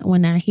when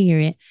I hear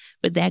it,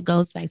 but that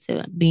goes back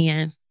to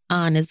being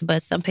honest,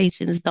 but some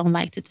patients don't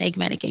like to take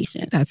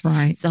medications. That's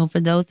right. So for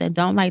those that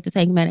don't like to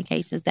take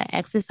medications, the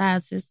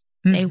exercises,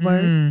 they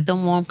work. The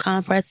warm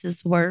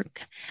compresses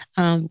work.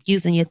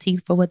 Using your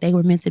teeth for what they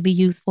were meant to be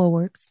used for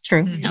works.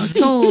 True. No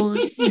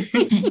tools.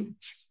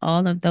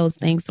 All of those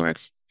things work.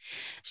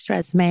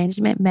 Stress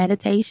management,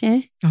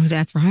 meditation. Oh,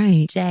 that's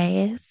right.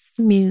 Jazz,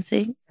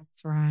 music.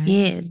 That's right.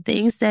 Yeah,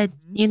 things that,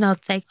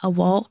 take a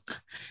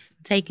walk,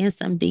 take in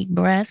some deep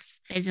breaths.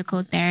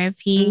 Physical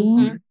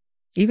therapy.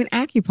 Even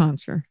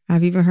acupuncture.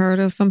 I've even heard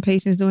of some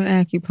patients doing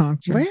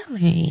acupuncture.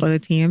 Really? For the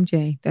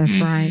TMJ. That's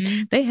right.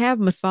 They have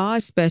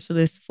massage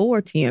specialists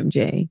for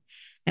TMJ.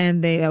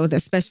 And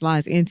that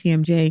specialize in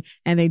TMJ.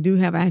 And they do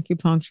have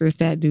acupuncturists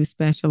that do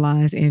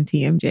specialize in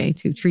TMJ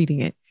too, treating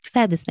it. I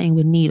had this thing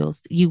with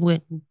needles. You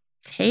wouldn't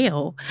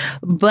tell.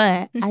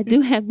 But I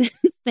do have this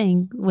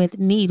thing with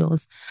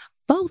needles.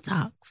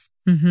 Botox.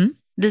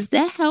 Does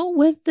that help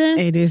with the...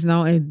 It is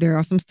there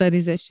are some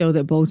studies that show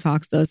that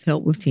Botox does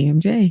help with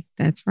TMJ.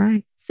 That's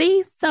right.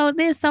 See, so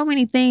there's so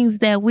many things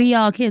that we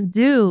all can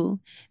do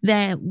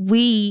that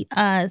we,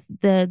 as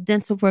the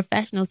dental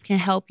professionals, can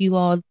help you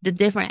all, the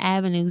different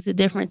avenues, the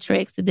different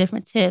tricks, the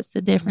different tips,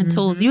 the different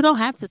tools. You don't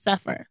have to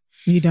suffer.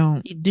 You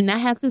don't. You do not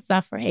have to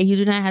suffer, and you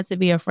do not have to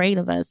be afraid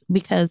of us,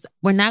 because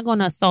we're not going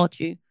to assault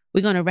you.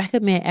 We're going to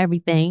recommend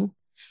everything,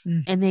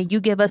 and then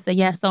you give us a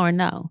yes or a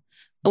no.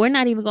 We're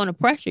not even going to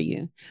pressure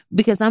you,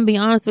 because I'm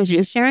being honest with you.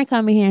 If Sharon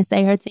come in here and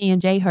say her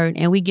TMJ hurt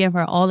and we give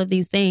her all of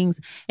these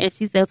things and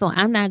she says, "So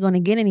I'm not going to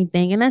get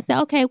anything." And I say,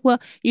 "Okay, well,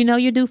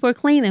 you're due for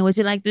cleaning. Would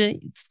you like to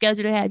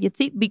schedule to have your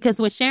teeth?" Because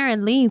when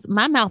Sharon leaves,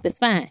 my mouth is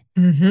fine.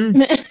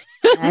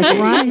 That's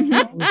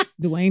right.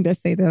 Dwayne does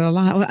say that a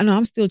lot. I know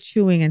I'm still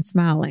chewing and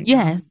smiling.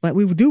 Yes. But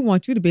we do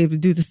want you to be able to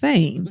do the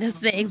same. That's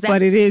the exact.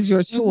 But it is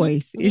your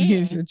choice. It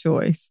is your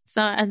choice.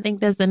 So I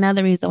think there's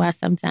another reason why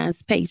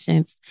sometimes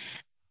patients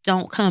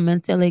don't come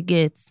until it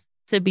gets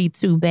to be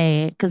too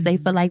bad, because they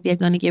feel like they're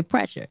going to get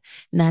pressure.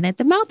 Not at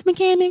the mouth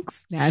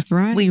mechanics. That's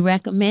right. We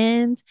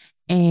recommend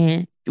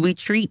and we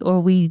treat, or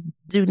we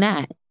do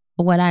not.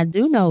 What I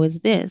do know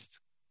is this: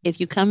 if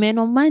you come in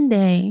on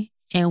Monday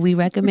and we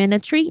recommend a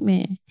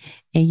treatment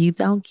and you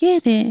don't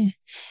get it,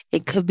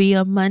 it could be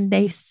a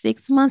Monday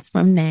 6 months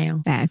from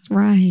now. That's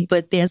right.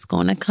 But there's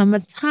going to come a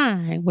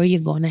time where you're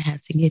going to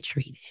have to get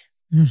treated.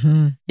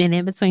 And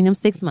in between them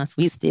 6 months,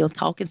 we still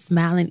talking,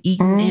 smiling,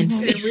 eating, and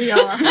we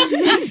are.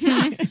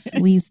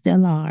 We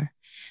still are.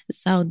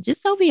 So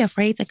just don't be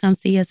afraid to come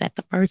see us at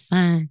the first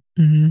sign.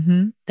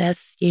 Don't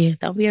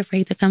be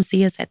afraid to come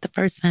see us at the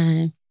first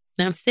sign.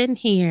 Now, I'm sitting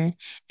here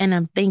and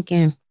I'm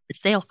thinking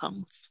cell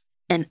phones,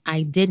 and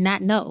I did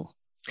not know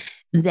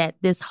that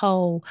this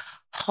whole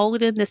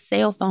holding the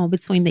cell phone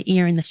between the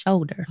ear and the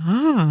shoulder.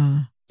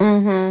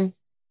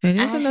 And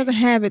it's another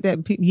habit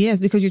that,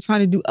 because you're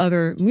trying to do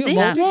other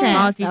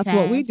multitask. That's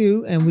what we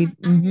do. And we,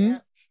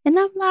 And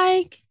I'm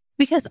like,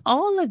 because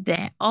all of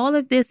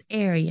this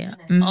area,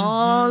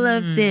 all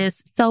of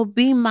this. So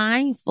be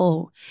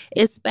mindful,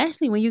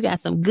 especially when you got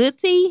some good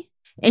tea.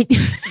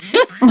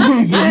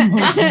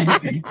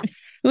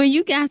 When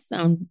you got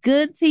some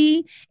good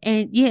tea,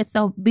 and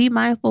so be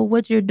mindful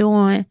what you're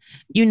doing,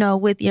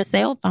 with your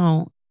cell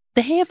phone.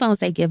 The headphones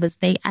they give us,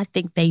 I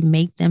think they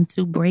make them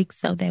to break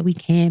so that we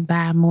can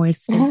buy more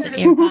expensive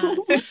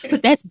AirPods.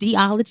 But that's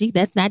deology.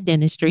 That's not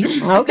dentistry.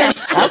 Okay.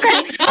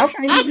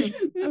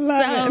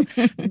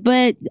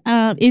 But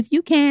if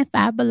you can,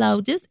 Five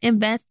Below, just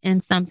invest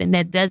in something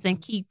that doesn't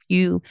keep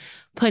you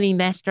putting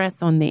that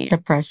stress on there. The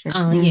pressure.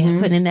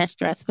 Putting that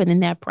stress, putting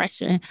that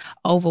pressure,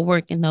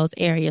 overworking those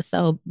areas.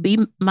 So be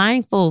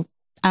mindful,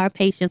 our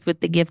patients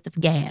with the gift of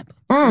gab.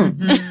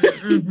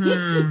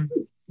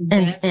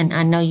 And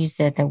I know you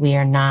said that we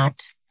are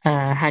not,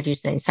 how do you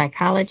say,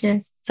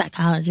 psychologists?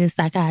 Psychologists,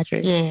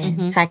 psychiatrists.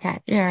 Yeah,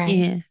 psychiatrists. Right.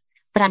 Yeah.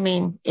 But I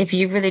mean, if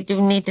you really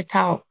do need to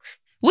talk,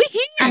 we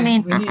here. I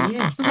mean,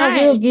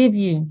 I will give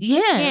you.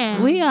 Yes,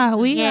 we are.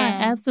 We are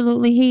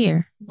absolutely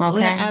here. Okay.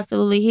 We are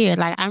absolutely here.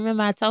 Like, I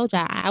remember I told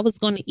y'all I was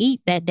going to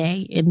eat that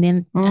day, and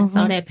then I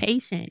saw that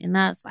patient, and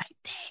I was like,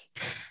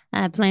 dang,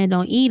 I planned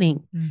on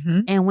eating.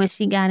 And when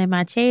she got in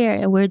my chair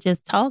and we're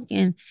just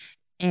talking,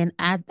 And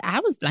I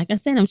was, like I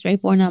said, I'm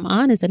straightforward and I'm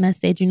honest. And I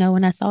said,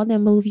 when I saw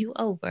them move you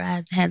over,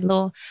 I had a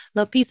little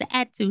piece of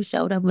attitude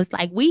showed up. It was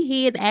like, we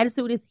here, the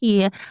attitude is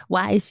here.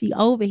 Why is she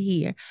over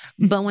here?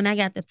 But when I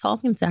got to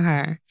talking to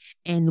her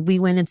and we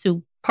went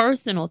into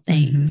personal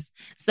things,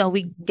 so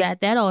we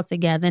got that all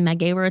together and I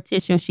gave her a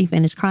tissue and she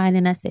finished crying.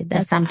 And I said,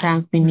 that's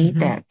sometimes we need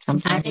that.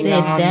 Sometimes I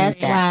said, that's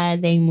why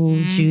they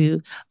moved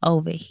you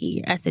over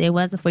here. I said, it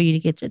wasn't for you to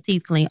get your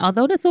teeth clean,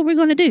 although that's what we're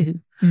going to do.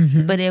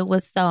 But it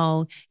was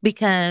so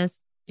because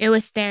it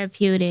was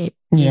therapeutic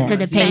to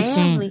the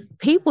patient.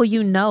 People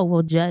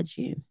will judge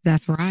you.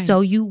 That's right. So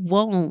you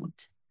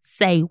won't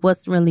say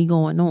what's really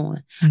going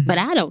on. But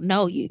I don't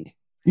know you.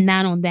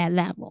 Not on that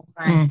level.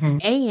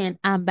 And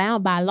I'm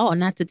bound by law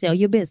not to tell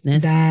your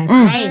business. That's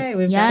right.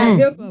 We're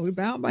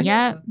bound by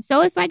HIPAA.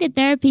 So it's like a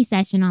therapy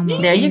session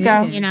almost. There you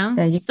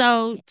go.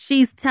 So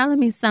she's telling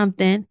me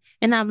something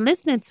and I'm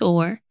listening to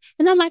her.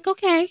 And I'm like,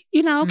 okay,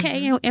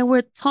 okay. And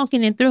we're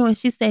talking it through. And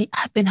she said,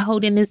 I've been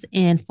holding this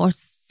in for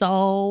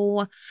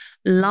so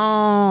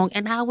long.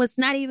 And I was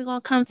not even going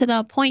to come to the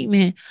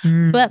appointment.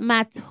 But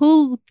my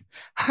tooth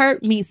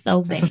hurt me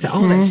so bad. So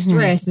all that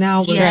stress now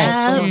was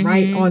going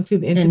right onto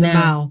into the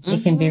mouth.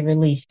 It can be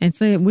released. And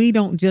so we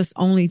don't just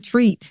only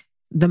treat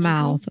the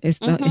mouth. It's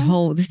the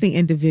whole, this is the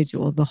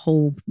individual, the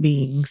whole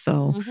being.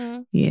 So,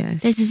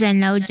 yes. This is a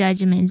no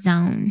judgment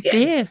zone.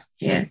 Yes.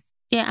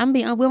 Yeah,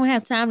 we don't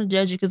have time to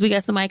judge you because we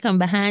got somebody coming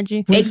behind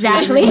you.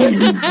 Exactly.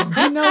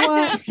 You know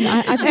what?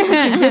 I think you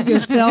can give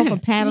yourself a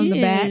pat on the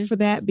back for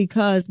that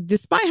because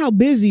despite how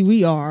busy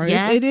we are,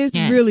 it is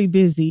really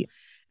busy.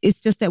 It's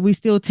just that we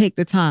still take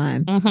the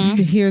time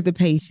to hear the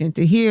patient,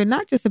 to hear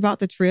not just about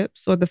the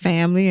trips or the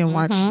family and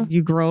watch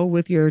you grow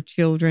with your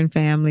children,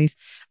 families,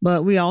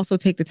 but we also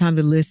take the time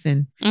to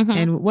listen.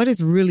 And what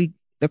is really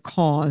the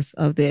cause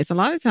of this? A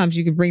lot of times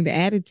you can bring the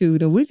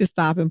attitude and we just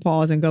stop and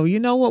pause and go,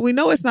 you know what? We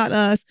know it's not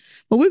us,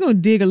 but we're going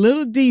to dig a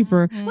little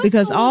deeper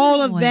because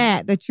all of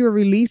that you're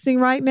releasing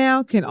right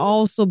now can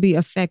also be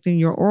affecting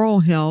your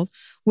oral health,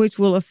 which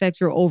will affect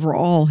your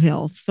overall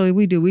health. So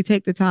we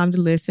take the time to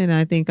listen.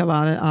 I think a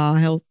lot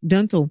of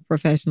dental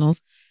professionals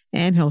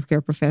and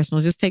healthcare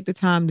professionals just take the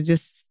time to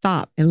just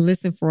stop and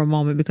listen for a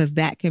moment because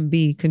that can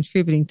be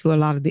contributing to a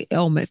lot of the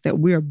ailments that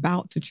we're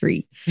about to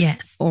treat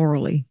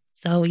orally.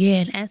 So,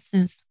 in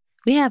essence,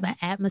 we have an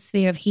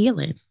atmosphere of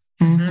healing.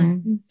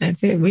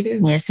 That's it. We do.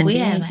 Yes, we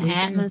have an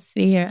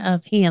atmosphere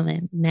of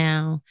healing.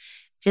 Now,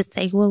 just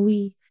take what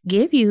we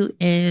give you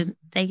and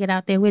take it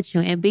out there with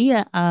you. And be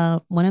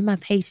one of my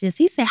patients,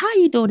 he said, how are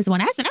you doing this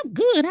morning? I said, I'm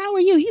good. How are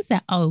you? He said,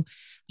 oh,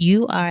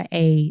 you are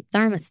a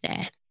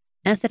thermostat.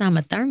 I said, I'm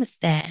a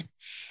thermostat.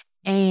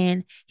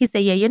 And he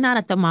said, yeah, you're not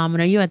a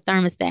thermometer. You're a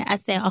thermostat. I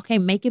said, okay,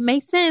 make it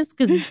make sense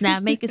because it's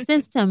not making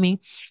sense to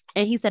me.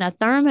 And he said, a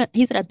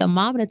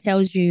thermometer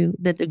tells you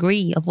the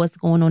degree of what's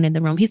going on in the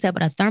room. He said,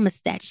 but a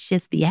thermostat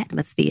shifts the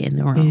atmosphere in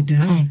the room. It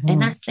does.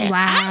 And I said,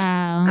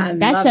 wow,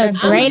 that's a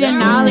great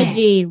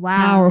analogy.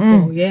 Wow.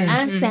 Powerful, yes.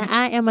 I said,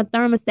 I am a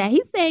thermostat.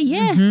 He said,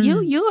 yeah,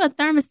 you're a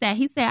thermostat.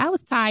 He said, I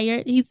was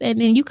tired. He said,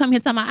 and then you come here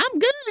talking about, I'm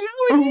good.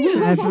 How are you?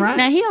 That's right.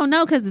 Now, he don't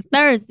know because it's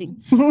Thursday.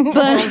 But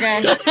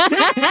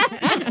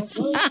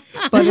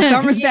the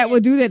thermostat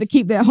will do that to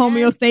keep that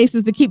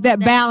homeostasis, to keep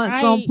that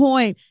balance on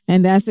point.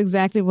 And that's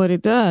exactly what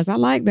it does. I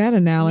like that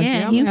analogy.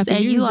 Yeah, he said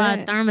you are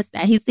a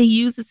thermostat. He said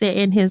he uses it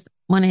in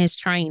one of his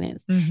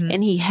trainings.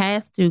 And he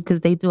has to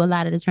because they do a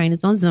lot of the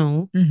trainings on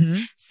Zoom.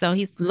 So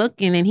he's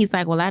looking and he's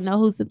like, well, I know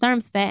who's the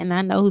thermostat and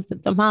I know who's the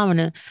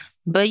thermometer.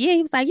 But yeah,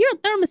 he was like, you're a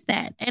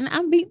thermostat. And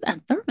I'm a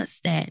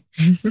thermostat.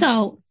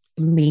 So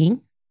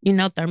me,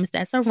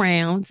 thermostats are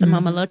round. Some of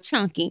them a little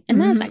chunky.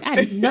 And I was like,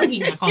 I know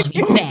he's not calling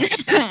me fat.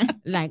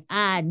 Like,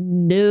 I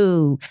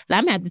knew.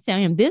 I'm going to have to tell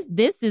him,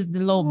 this is the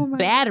little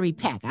battery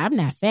pack. I'm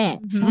not fat.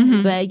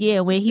 But yeah,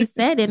 when he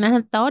said it, and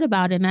I thought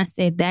about it, and I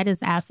said, that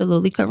is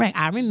absolutely correct.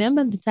 I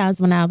remember the times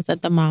when I was a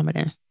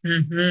thermometer.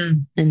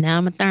 And now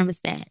I'm a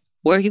thermostat,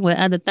 working with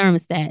other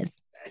thermostats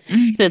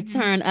to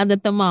turn other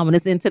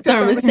thermometers into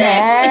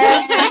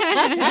thermostats.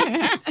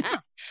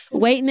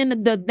 waiting in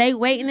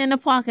the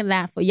parking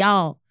lot for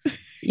y'all.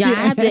 Y'all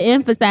have to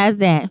emphasize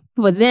that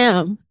for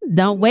them.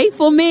 Don't wait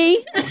for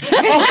me.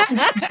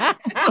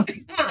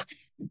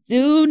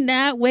 Do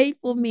not wait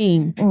for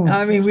me.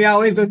 I mean, we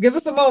always go, give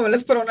us a moment.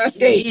 Let's put on our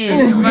skates. We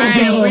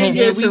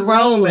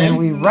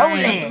rolling.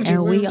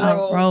 And we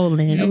are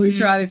rolling. And we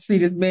try to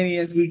treat as many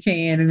as we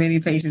can, as many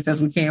patients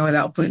as we can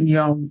without putting you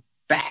on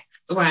back.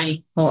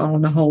 Right. Or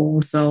on the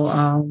whole. So,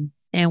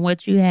 and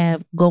what you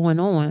have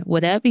going on,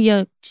 whatever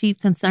your chief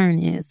concern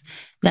is,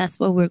 that's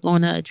what we're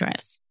going to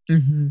address.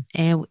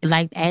 And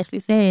like Ashley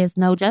says,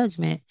 no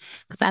judgment.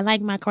 Because I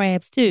like my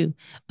crabs too.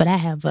 But I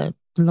have a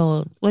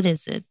little, what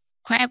is it?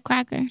 Crab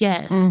cracker?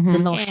 Yes. The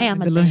little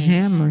hammer. The little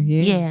hammer,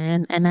 yeah. Yeah.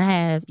 And I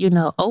have,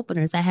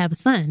 openers. I have a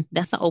son.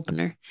 That's an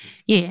opener.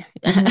 Yeah.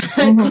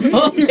 Some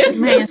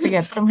hands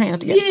together.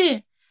 Yeah.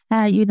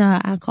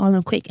 I call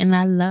them quick. And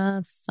I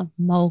love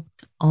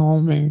smoked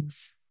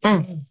almonds.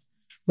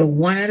 But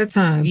one at a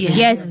time. Yeah.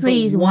 Yes,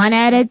 please. One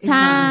at a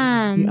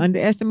time. You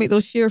underestimate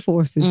those shear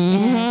forces.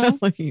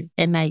 Mm-hmm.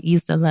 And I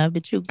used to love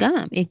to chew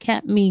gum. It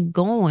kept me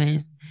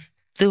going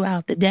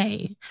throughout the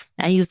day.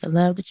 I used to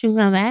love to chew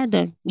gum. I had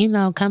to,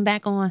 come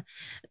back on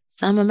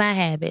some of my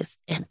habits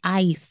and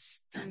ice.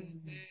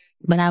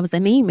 But I was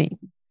anemic.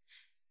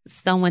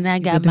 So when I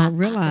got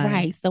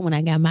when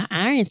I got my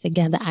iron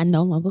together, I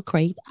no longer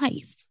craved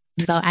ice.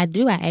 So I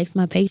ask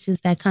my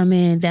patients that come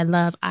in that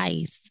love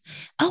ice.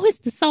 Oh, it's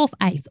the soft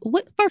ice.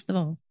 What? First of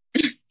all,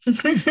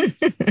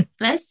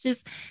 let's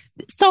just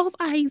soft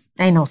ice.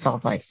 Ain't no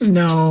soft ice.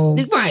 No.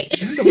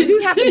 Right.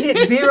 You have to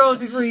hit 0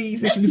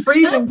 degrees. It's the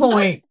freezing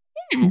point.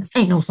 Yes.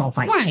 Ain't no soft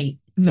ice. Right.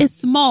 No. It's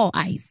small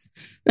ice.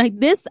 Like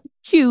this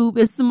cube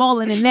is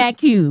smaller than that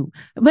cube,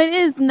 but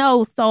it's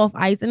no soft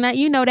ice. And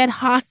that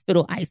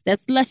hospital ice, that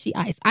slushy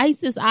ice.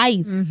 Ice is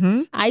ice.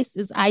 Mm-hmm. Ice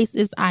is ice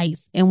is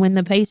ice. And when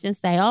the patients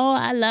say, oh,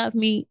 I love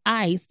me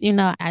ice,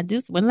 I do.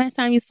 When last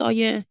time you saw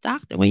your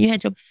doctor, when you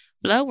had your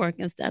blood work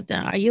and stuff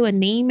done, are you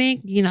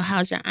anemic?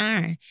 How's your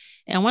iron?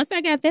 And once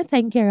I got that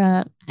taken care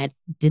of, I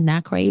did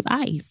not crave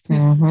ice.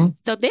 Mm-hmm.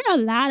 So there are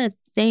a lot of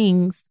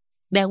things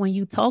that when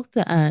you talk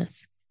to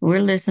us,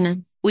 we're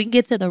listening. We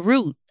get to the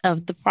root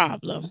of the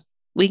problem.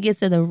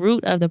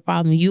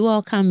 You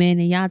all come in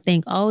and y'all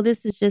think, oh,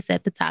 this is just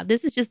at the top.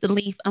 This is just the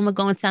leaf. I'm going to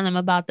go and tell them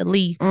about the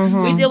leaf.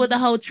 Mm-hmm. We deal with the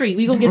whole tree.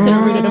 We're going to get to the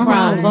root of the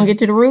problem. We're going to get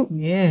to the root?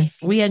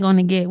 Yes. We are definitely going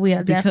to get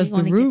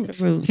to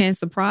the root. Can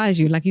surprise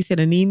you. Like you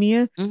said,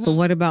 anemia. Mm-hmm. But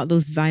what about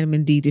those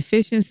vitamin D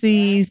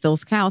deficiencies,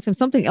 those calcium?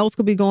 Something else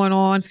could be going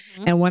on.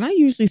 Mm-hmm. And when I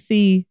usually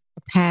see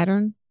a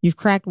pattern, you've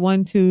cracked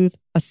one tooth,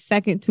 a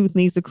second tooth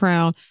needs a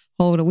crown.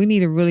 Hold on, we need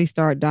to really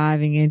start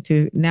diving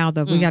into now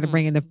that we got to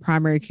bring in the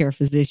primary care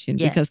physician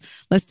because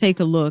let's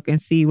take a look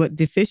and see what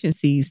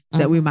deficiencies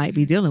that we might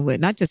be dealing with.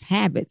 Not just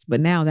habits,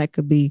 but now that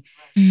could be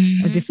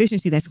a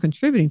deficiency that's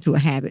contributing to a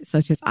habit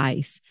such as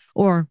ice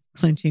or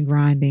clenching,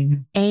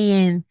 grinding.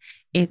 And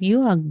if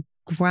you are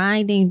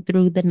grinding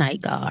through the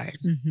night guard,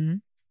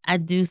 I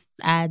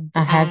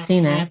have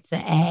seen that. To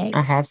ask.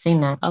 I have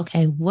seen that.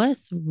 Okay,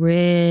 what's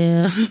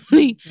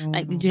really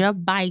like? Did your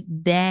bite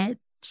that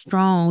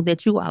strong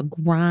that you are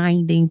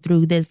grinding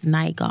through this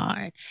night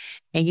guard?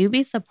 And you'd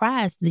be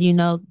surprised,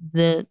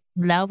 the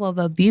level of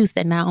abuse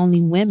that not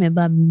only women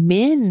but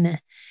men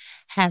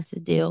have to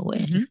deal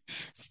with. Mm-hmm.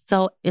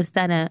 So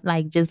instead of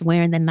like just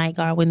wearing the night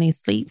guard when they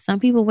sleep, some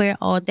people wear it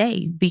all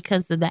day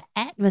because of the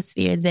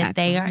atmosphere that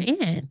they are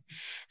in.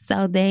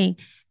 So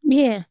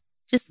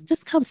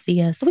just come see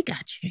us. We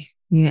got you.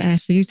 Yeah,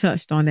 Ashley, you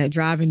touched on that,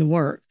 driving to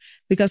work.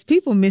 Because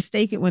people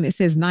mistake it when it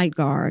says night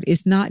guard.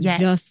 It's not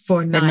just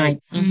for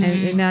night.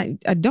 Mm-hmm. And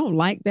I don't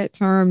like that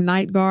term,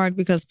 night guard,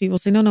 because people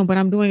say, no, but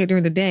I'm doing it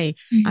during the day.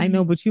 Mm-hmm. I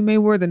know, but you may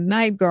wear the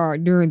night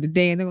guard during the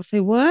day. And they will say,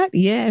 what?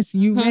 Yes,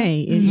 you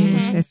may. And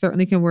yes, I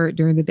certainly can wear it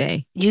during the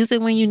day. Use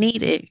it when you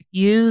need it.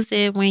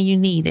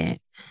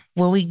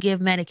 When we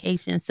give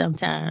medication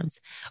sometimes,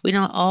 we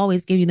don't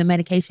always give you the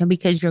medication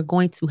because you're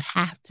going to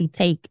have to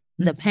take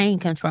the pain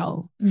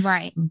control.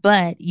 Right.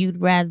 But you'd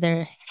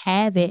rather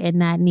have it and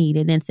not need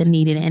it than to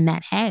need it and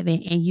not have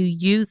it. And you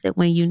use it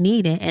when you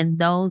need it. And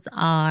those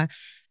are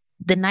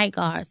the night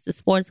guards, the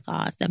sports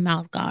guards, the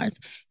mouth guards.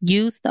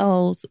 Use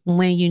those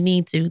when you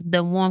need to.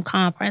 The warm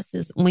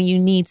compresses when you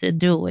need to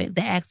do it.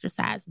 The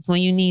exercises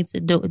when you need to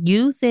do it.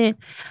 Use it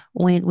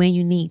when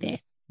you need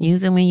it.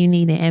 Use it when you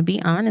need it. And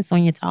be honest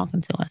when you're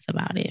talking to us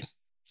about it.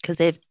 Because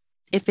if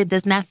it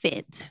does not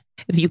fit,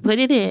 if you put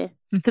it in,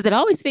 because it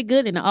always fit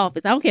good in the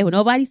office. I don't care what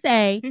nobody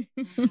say.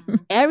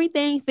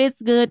 Everything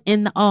fits good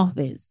in the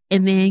office.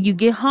 And then you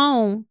get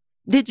home.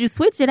 Did you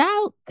switch it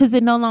out? Because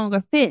it no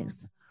longer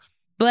fits.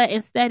 But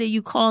instead of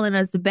you calling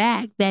us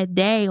back that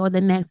day or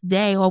the next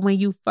day or when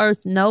you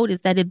first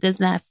notice that it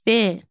does not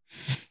fit,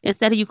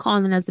 instead of you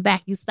calling us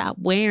back, you stop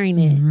wearing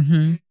it.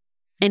 Mm-hmm.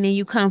 And then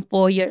you come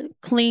for your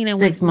cleaning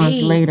with me. 6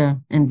 months later,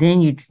 and then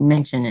you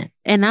mention it.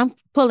 And I'm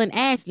pulling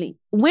Ashley.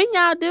 When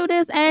y'all do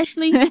this,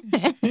 Ashley,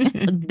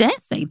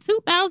 that's say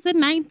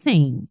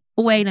 2019.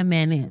 Wait a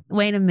minute.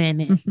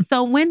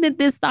 So when did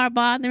this start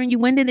bothering you?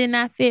 When did it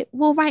not fit?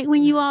 Well, right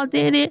when you all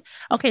did it.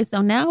 Okay,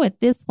 so now at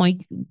this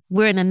point,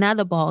 we're in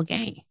another ball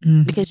game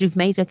because you've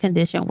made your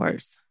condition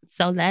worse.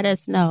 So let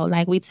us know.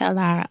 Like we tell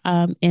our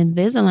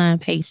Invisalign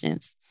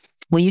patients,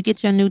 when you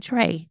get your new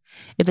tray,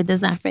 if it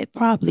does not fit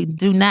properly,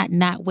 do not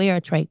wear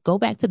a tray. Go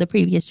back to the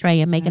previous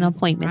tray and make an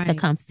appointment to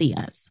come see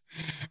us.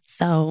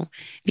 So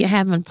if you're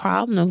having a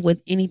problem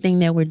with anything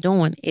that we're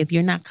doing, if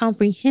you're not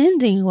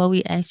comprehending what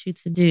we ask you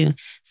to do,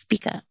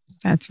 speak up.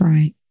 That's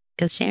right.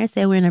 Because Sharon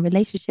said we're in a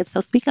relationship,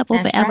 so speak up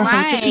or forever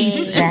hold your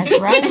peace. That's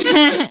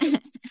right.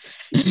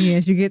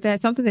 Yes, you get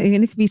that. Something that,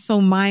 and it can be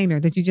so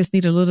minor that you just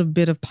need a little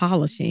bit of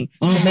polishing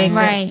to make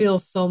that feel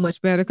so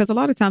much better. Because a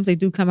lot of times they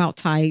do come out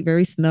tight,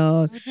 very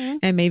snug. Mm-hmm.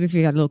 And maybe if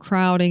you got a little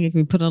crowding, it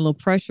can be putting a little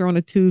pressure on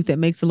the tooth that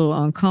makes it a little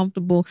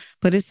uncomfortable.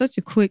 But it's such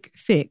a quick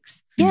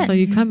fix. Yes. So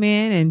you come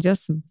in and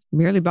just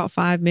merely about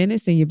 5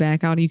 minutes and you're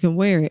back out and you can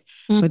wear it.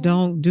 Mm-hmm.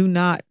 But do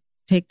not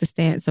take the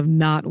stance of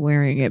not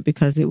wearing it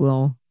because it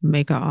will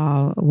make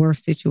a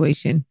worse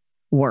situation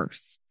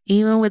worse.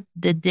 even with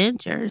the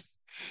dentures,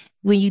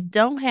 when you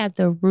don't have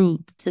the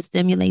root to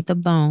stimulate the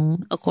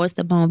bone, of course,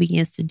 the bone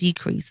begins to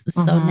decrease.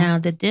 So now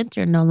the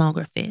denture no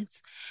longer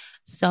fits.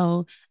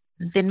 So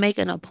then make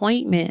an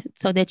appointment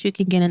so that you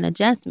can get an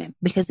adjustment.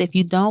 Because if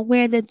you don't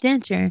wear the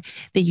denture,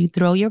 then you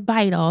throw your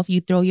bite off, you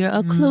throw your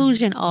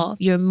occlusion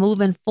off, you're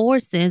moving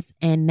forces,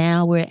 and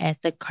now we're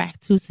at the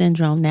cracked tooth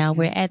syndrome. Now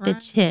we're at the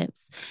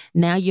chips.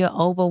 Now you're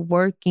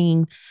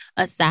overworking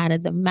a side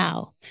of the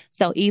mouth.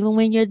 So even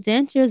when your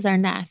dentures are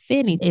not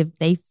fitting, if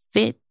they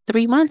fit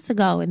 3 months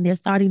ago and they're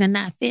starting to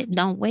not fit,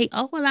 don't wait.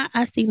 Oh, well,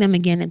 I see them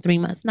again in 3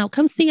 months. No,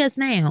 come see us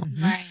now.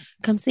 Right.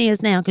 Come see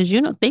us now, because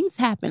things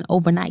happen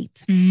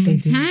overnight. They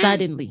do.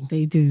 Suddenly.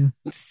 They do.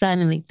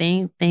 Suddenly.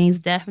 Things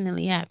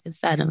definitely happen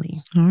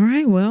suddenly. All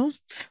right. Well,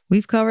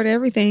 we've covered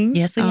everything.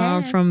 Yes, we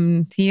have.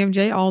 From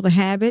TMJ, all the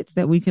habits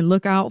that we can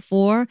look out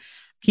for,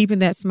 keeping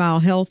that smile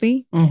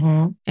healthy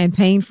and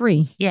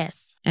pain-free.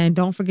 Yes. And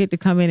don't forget to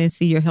come in and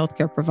see your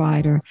healthcare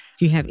provider.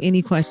 If you have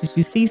any questions,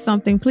 you see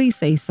something, please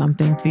say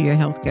something to your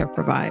healthcare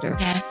provider.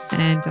 Yes.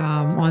 And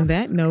on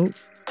that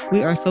note,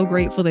 we are so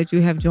grateful that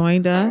you have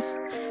joined us,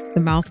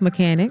 The Mouth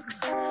Mechanics.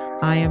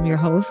 I am your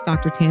host,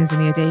 Dr.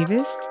 Tanzania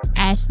Davis.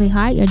 Ashley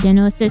Hart, your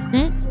dental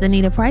assistant.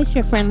 Anita Price,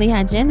 your friendly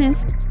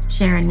hygienist.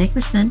 Sharon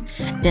Nickerson,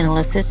 dental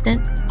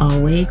assistant,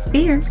 always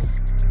fierce.